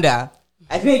 Uganda.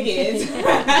 I think it is.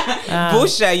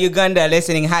 Busha, Uganda,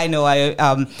 listening. Hi,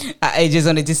 Noah. I just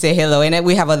wanted to say hello. And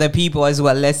we have other people as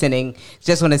well listening.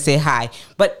 Just want to say hi.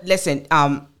 But listen,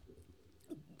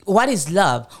 what is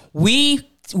love? We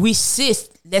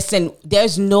listen,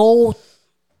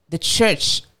 the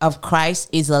church of Christ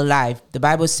is alive. The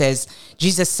Bible says,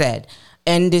 Jesus said,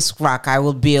 "In this rock I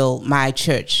will build my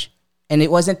church." And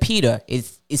it wasn't Peter.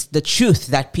 It's the truth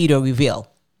that Peter revealed.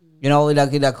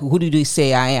 Like who did he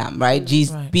say I am, right?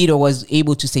 Jesus, right. Peter was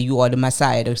able to say, "You are the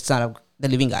Messiah, the Son of the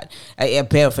living God."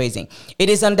 Paraphrasing. It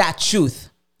is on that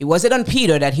truth. It wasn't on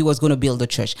Peter that he was going to build the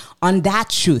church. On that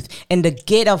truth. And the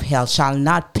gate of hell shall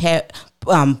not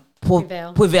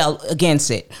prevail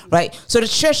against it, right? So the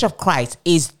church of Christ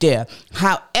is there.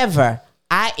 However,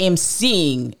 I am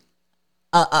seeing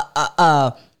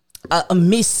a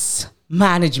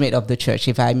mismanagement of the church,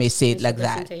 if I may say it like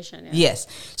that. Yeah. Yes.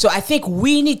 So I think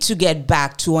we need to get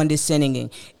back to understanding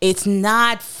it's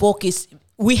not focused.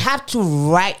 We have to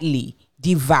rightly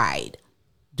divide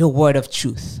the word of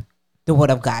truth, the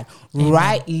word of God. Amen.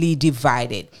 Rightly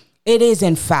divide it. It is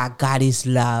in fact God is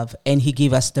love and he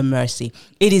gave us the mercy.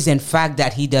 It is in fact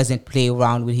that he doesn't play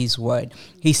around with his word.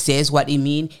 He says what he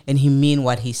means and he means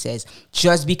what he says.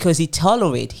 Just because he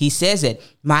tolerates, he says it.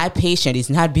 My patience is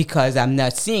not because I'm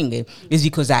not seeing it. It's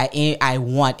because I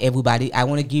want everybody, I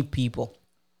want to give people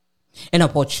an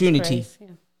opportunity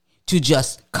to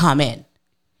just come in.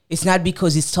 It's not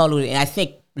because he's tolerating. I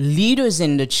think leaders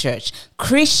in the church,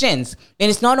 Christians, and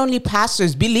it's not only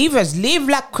pastors, believers, live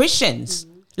like Christians.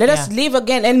 Let us live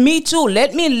again. And me too.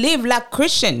 Let me live like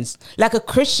Christians, like a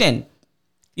Christian.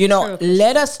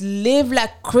 Let us live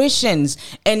like Christians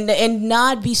and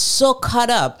not be so caught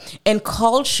up in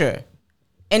culture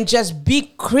and just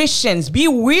be Christians. Be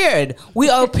weird. We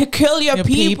are peculiar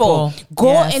people.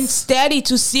 Go and study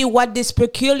to see what this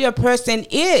peculiar person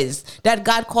is that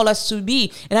God called us to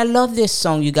be. And I love this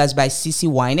song, you guys, by CeCe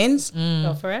Winans.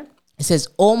 Go for it. It says,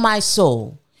 "Oh, my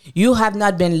soul, you have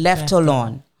not been left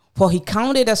alone. For he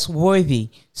counted us worthy,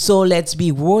 so let's be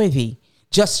worthy.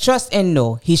 Just trust and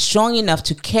know he's strong enough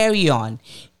to carry on.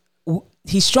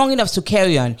 He's strong enough to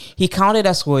carry on. He counted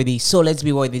us worthy, so let's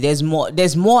be worthy." There's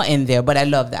more in there, but I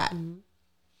love that.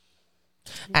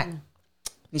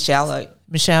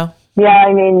 Michelle? Yeah,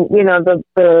 I mean,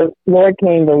 the Lord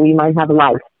came that we might have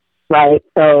life, right?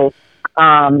 So,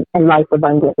 and life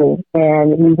abundantly.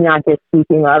 And he's not just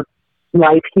speaking of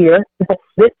life here.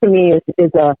 This to me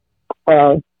is a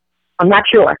I'm not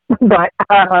sure, but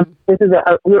this is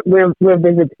we're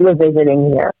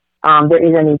visiting here. There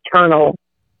is an eternal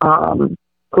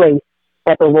place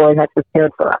that the Lord has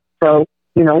prepared for us. So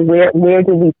where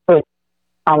do we put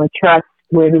our trust?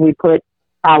 Where do we put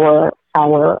our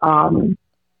hearts?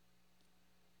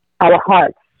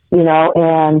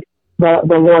 And the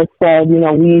Lord said,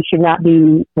 we should not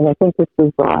be. And I think this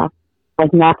is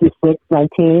like Matthew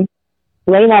 6:19.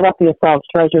 "Lay not up for yourselves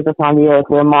treasures upon the earth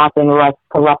where moth and rust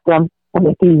corrupt them and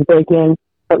the thieves break in,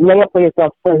 but lay up for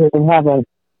yourselves treasures in heaven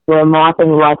where moth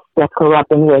and rust does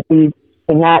corrupt and where thieves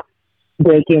cannot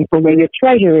break in. For where your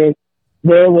treasure is,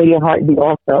 there will your heart be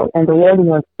also." And the Lord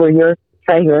wants for your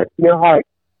treasure, your heart,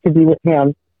 to be with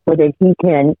him so that he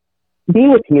can be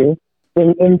with you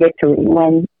in victory.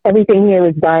 When everything here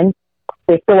is done,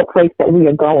 there's still a place that we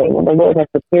are going, and the Lord has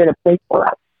prepared a place for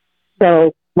us.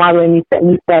 So, Marlon, you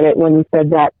said it when you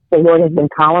said that the Lord has been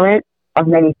tolerant of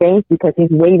many things because he's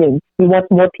waiting. He wants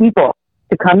more people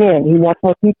to come in. He wants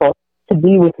more people to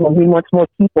be with him. He wants more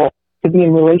people to be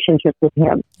in relationship with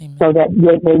him. Amen. So that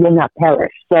they will not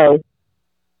perish. So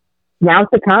now's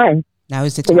the time. Now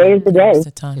is the time. Today is the day.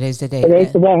 Today is the day. Today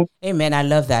is the day. Amen. I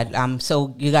love that.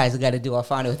 So you guys got to do our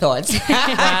final thoughts. Can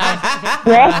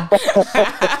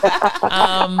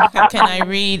I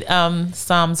read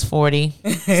Psalms 40,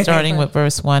 starting with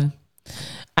verse 1?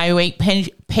 I wait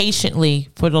patiently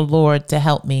for the Lord to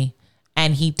help me,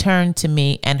 and he turned to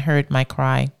me and heard my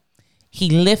cry. He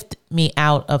lifted me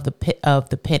out of the pit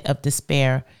of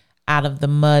despair, out of the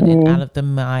mud and out of the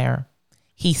mire.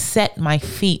 He set my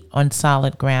feet on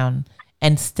solid ground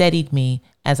and steadied me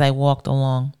as I walked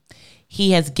along.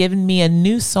 He has given me a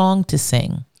new song to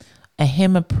sing, a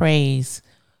hymn of praise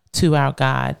to our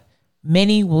God.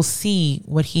 Many will see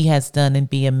what he has done and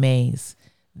be amazed.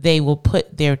 They will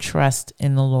put their trust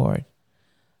in the Lord.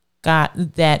 God,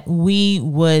 that we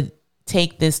would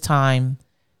take this time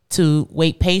to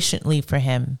wait patiently for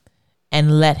him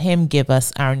and let him give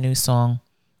us our new song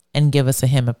and give us a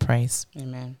hymn of praise.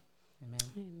 Amen.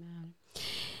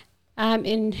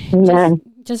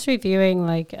 Just reviewing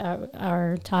like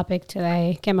our topic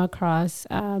today, came across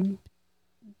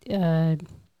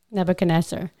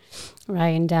Nebuchadnezzar, right,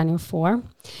 in Daniel 4.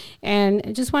 And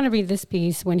I just want to read this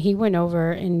piece. When he went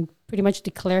over and pretty much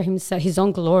declared himself, his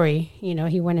own glory,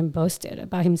 he went and boasted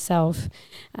about himself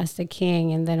as the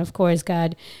king. And then, of course,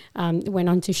 God went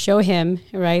on to show him,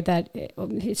 right, that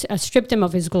stripped him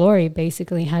of his glory,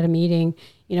 basically, had a meeting,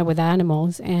 with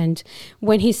animals. And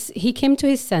when he came to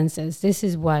his senses, this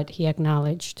is what he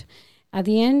acknowledged. At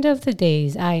the end of the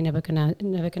days, I,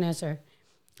 Nebuchadnezzar,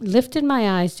 lifted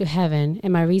my eyes to heaven,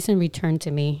 and my reason returned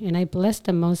to me, and I blessed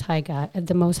the Most High God,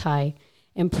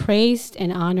 and praised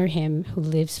and honored him who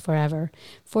lives forever.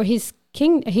 For his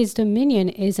dominion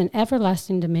is an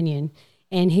everlasting dominion,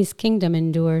 and his kingdom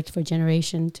endures for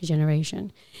generation to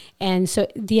generation. And so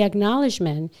the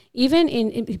acknowledgement, even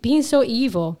in being so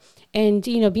evil and,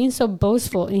 being so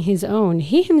boastful in his own,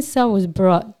 he himself was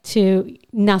brought to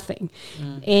nothing.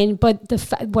 But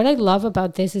what I love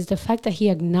about this is the fact that he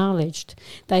acknowledged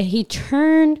that he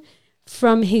turned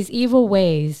from his evil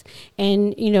ways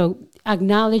and,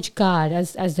 acknowledge God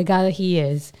as the God that he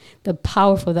is, the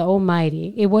powerful, the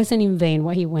almighty. It wasn't in vain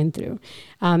what he went through.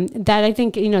 That I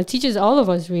think, teaches all of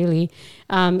us really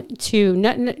to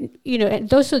not,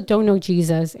 those who don't know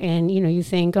Jesus and, you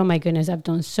think, oh my goodness, I've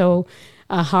done so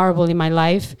horrible in my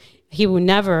life. He will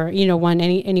never, want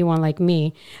anyone like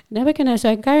me.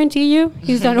 Nebuchadnezzar, I guarantee you,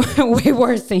 he's done way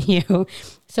worse than you.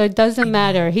 So it doesn't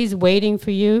matter. He's waiting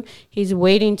for you. He's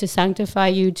waiting to sanctify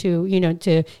you,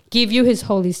 to give you his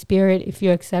Holy Spirit if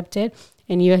you accept it,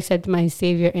 and you accept my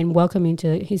Savior and welcome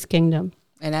into his kingdom.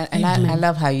 And I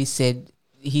love how he said,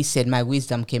 my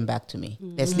wisdom came back to me.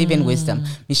 Let's live in wisdom.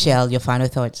 Michelle, your final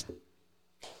thoughts.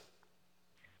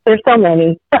 There's so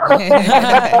many.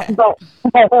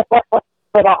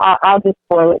 But I'll just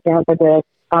boil it down to this.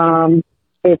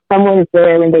 If someone's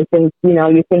there and they think,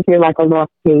 you think you're like a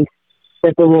lost case,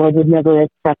 that the Lord would never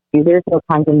accept you. There's no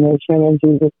condemnation in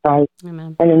Jesus Christ.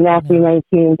 Amen. And in Matthew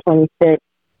 19:26,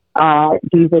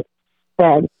 Jesus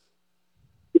said,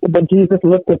 but Jesus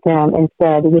looked at them and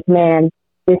said, with man,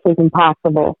 this is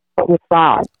impossible, but with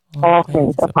God, all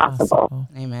things are possible.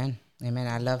 Amen. Amen.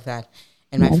 I love that.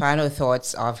 And my final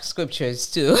thoughts of scriptures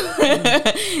too.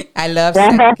 I love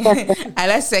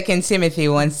 2 Timothy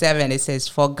 1:7. It says,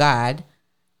 for God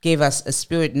gave us a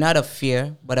spirit not of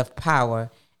fear, but of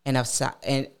power and of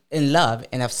in love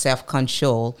and of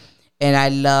self-control. And I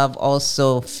love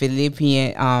also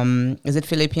Philippians. Is it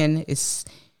Philippians? It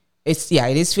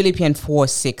is Philippians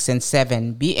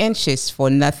 4:6-7. Be anxious for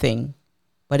nothing,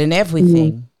 but in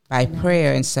everything by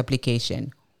prayer and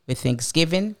supplication with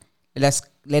thanksgiving. Let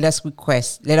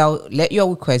your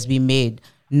request be made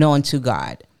known to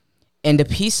God, and the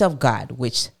peace of God,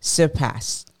 which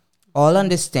surpasses all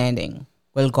understanding,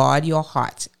 will guard your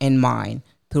heart and mind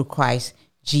through Christ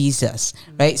Jesus.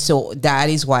 Right? So that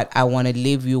is what I want to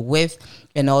leave you with.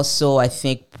 And also, I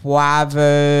think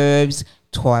Proverbs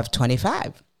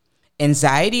 12:25.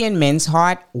 Anxiety in man's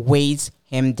heart weighs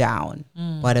him down,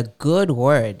 but a good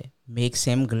word makes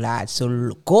him glad.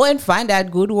 So go and find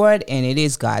that good word, and it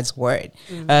is God's word.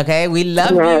 Okay, we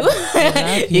love you.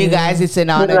 You guys, it's an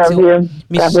honor to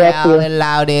Michelle,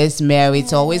 Loudest, Mary.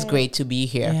 It's always great to be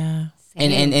here. Yeah.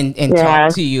 And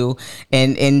talk to you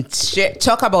and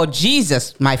talk about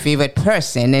Jesus, my favorite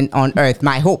person, and on earth,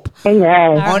 my hope.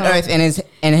 Amen. On earth and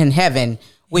in heaven.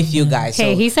 with you guys.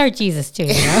 Hey, he's our Jesus too.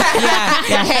 You know?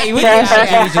 yeah. Hey, we can share.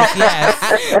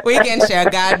 Yes, we can share.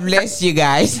 God bless you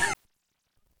guys.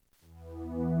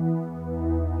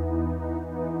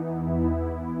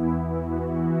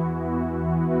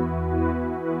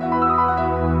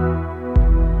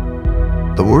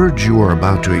 The words you are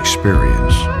about to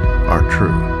experience are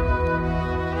true.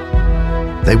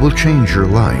 They will change your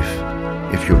life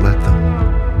if you let them.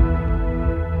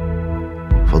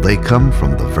 For they come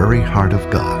from the very heart of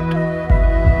God.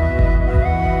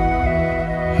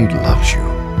 He loves you,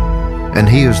 and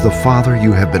He is the Father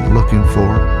you have been looking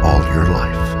for all your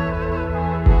life.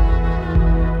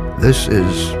 This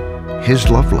is His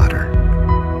love letter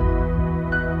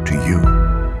to you.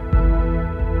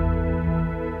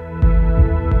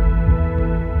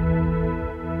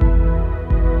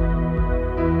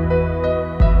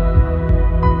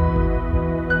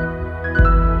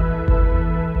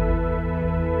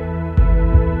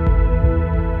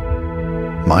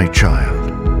 My child,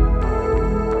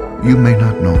 you may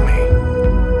not know me,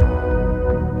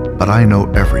 but I know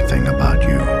everything about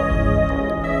you.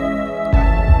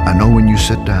 I know when you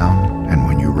sit down and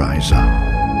when you rise up.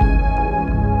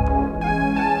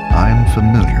 I am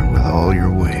familiar with all your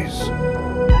ways.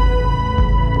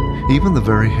 Even the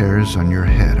very hairs on your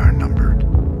head are numbered,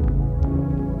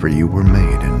 for you were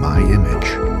made in my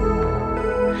image.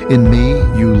 In me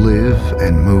you live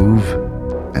and move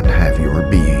and have your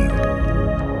being.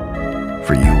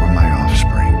 For you are my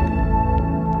offspring.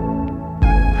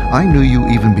 I knew you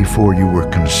even before you were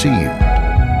conceived.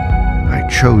 I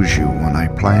chose you when I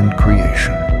planned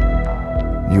creation.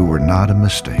 You were not a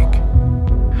mistake.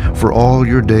 For all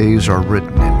your days are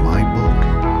written in my book.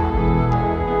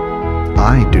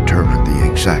 I determined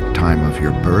the exact time of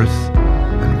your birth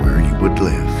and where you would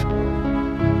live.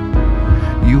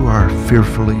 You are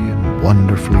fearfully and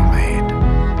wonderfully made.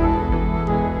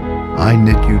 I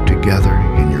knit you together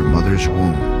in your mother's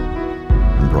womb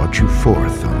and brought you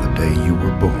forth on the day you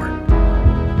were born.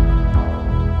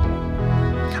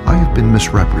 I have been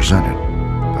misrepresented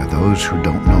by those who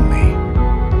don't know me.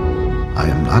 I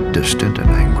am not distant and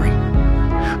angry,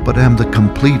 but am the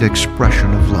complete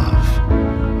expression of love.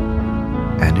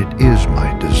 And it is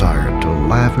my desire to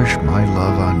lavish my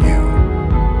love on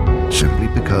you, simply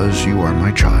because you are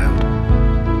my child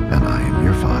and I am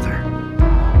your father.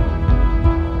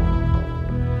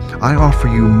 I offer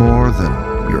you more than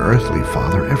your earthly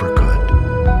father ever could,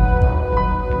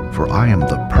 for I am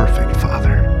the perfect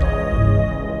Father.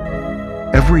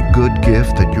 Every good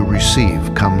gift that you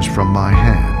receive comes from my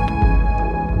hand,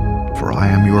 for I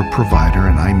am your provider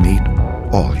and I meet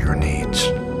all your needs.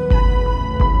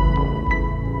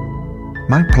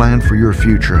 My plan for your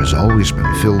future has always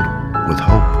been filled with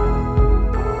hope,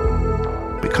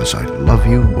 because I love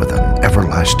you with an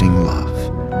everlasting love.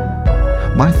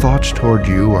 My thoughts toward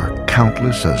you are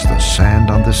countless as the sand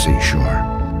on the seashore,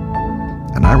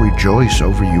 and I rejoice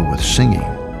over you with singing.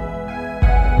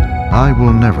 I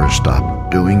will never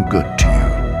stop doing good to you,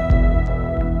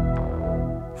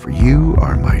 for you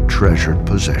are my treasured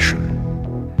possession.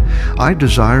 I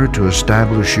desire to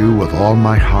establish you with all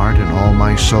my heart and all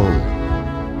my soul,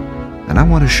 and I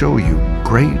want to show you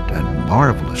great and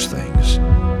marvelous things.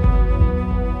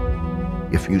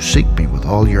 If you seek me with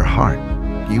all your heart,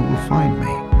 you will find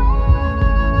me.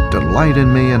 Delight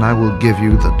in me, and I will give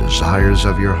you the desires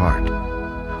of your heart.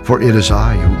 For it is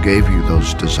I who gave you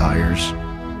those desires.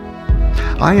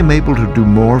 I am able to do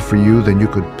more for you than you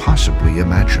could possibly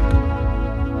imagine.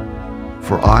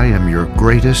 For I am your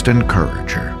greatest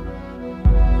encourager.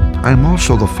 I am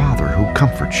also the Father who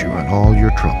comforts you in all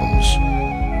your troubles.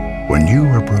 When you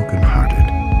are brokenhearted,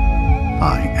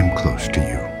 I am close to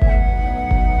you.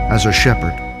 As a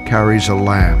shepherd carries a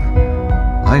lamb,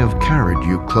 I have carried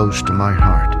you close to my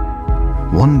heart.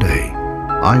 One day,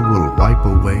 I will wipe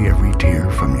away every tear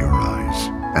from your eyes,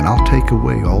 and I'll take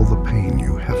away all the pain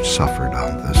you have suffered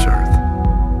on this earth.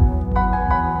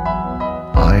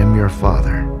 I am your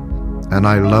Father, and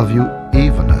I love you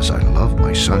even as I love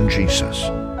my Son Jesus.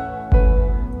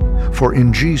 For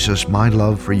in Jesus my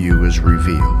love for you is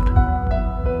revealed.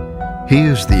 He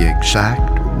is the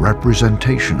exact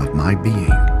representation of my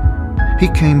being. He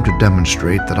came to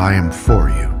demonstrate that I am for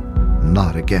you,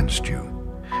 not against you,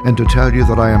 and to tell you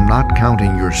that I am not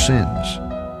counting your sins.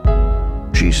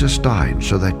 Jesus died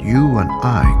so that you and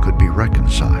I could be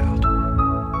reconciled.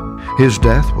 His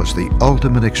death was the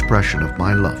ultimate expression of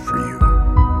my love for you.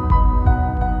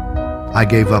 I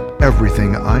gave up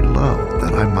everything I loved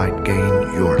that I might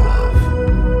gain your love.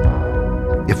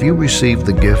 If you receive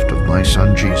the gift of my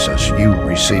Son Jesus, you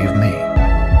receive me.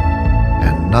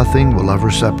 And nothing will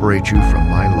ever separate you from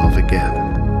my love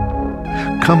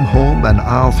again. come home and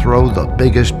I'll throw the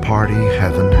biggest party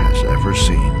heaven has ever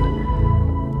seen.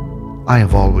 I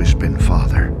have always been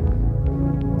Father,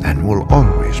 and will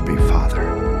always be Father.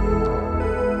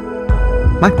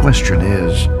 My question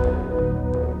is,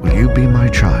 will you be my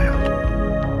child?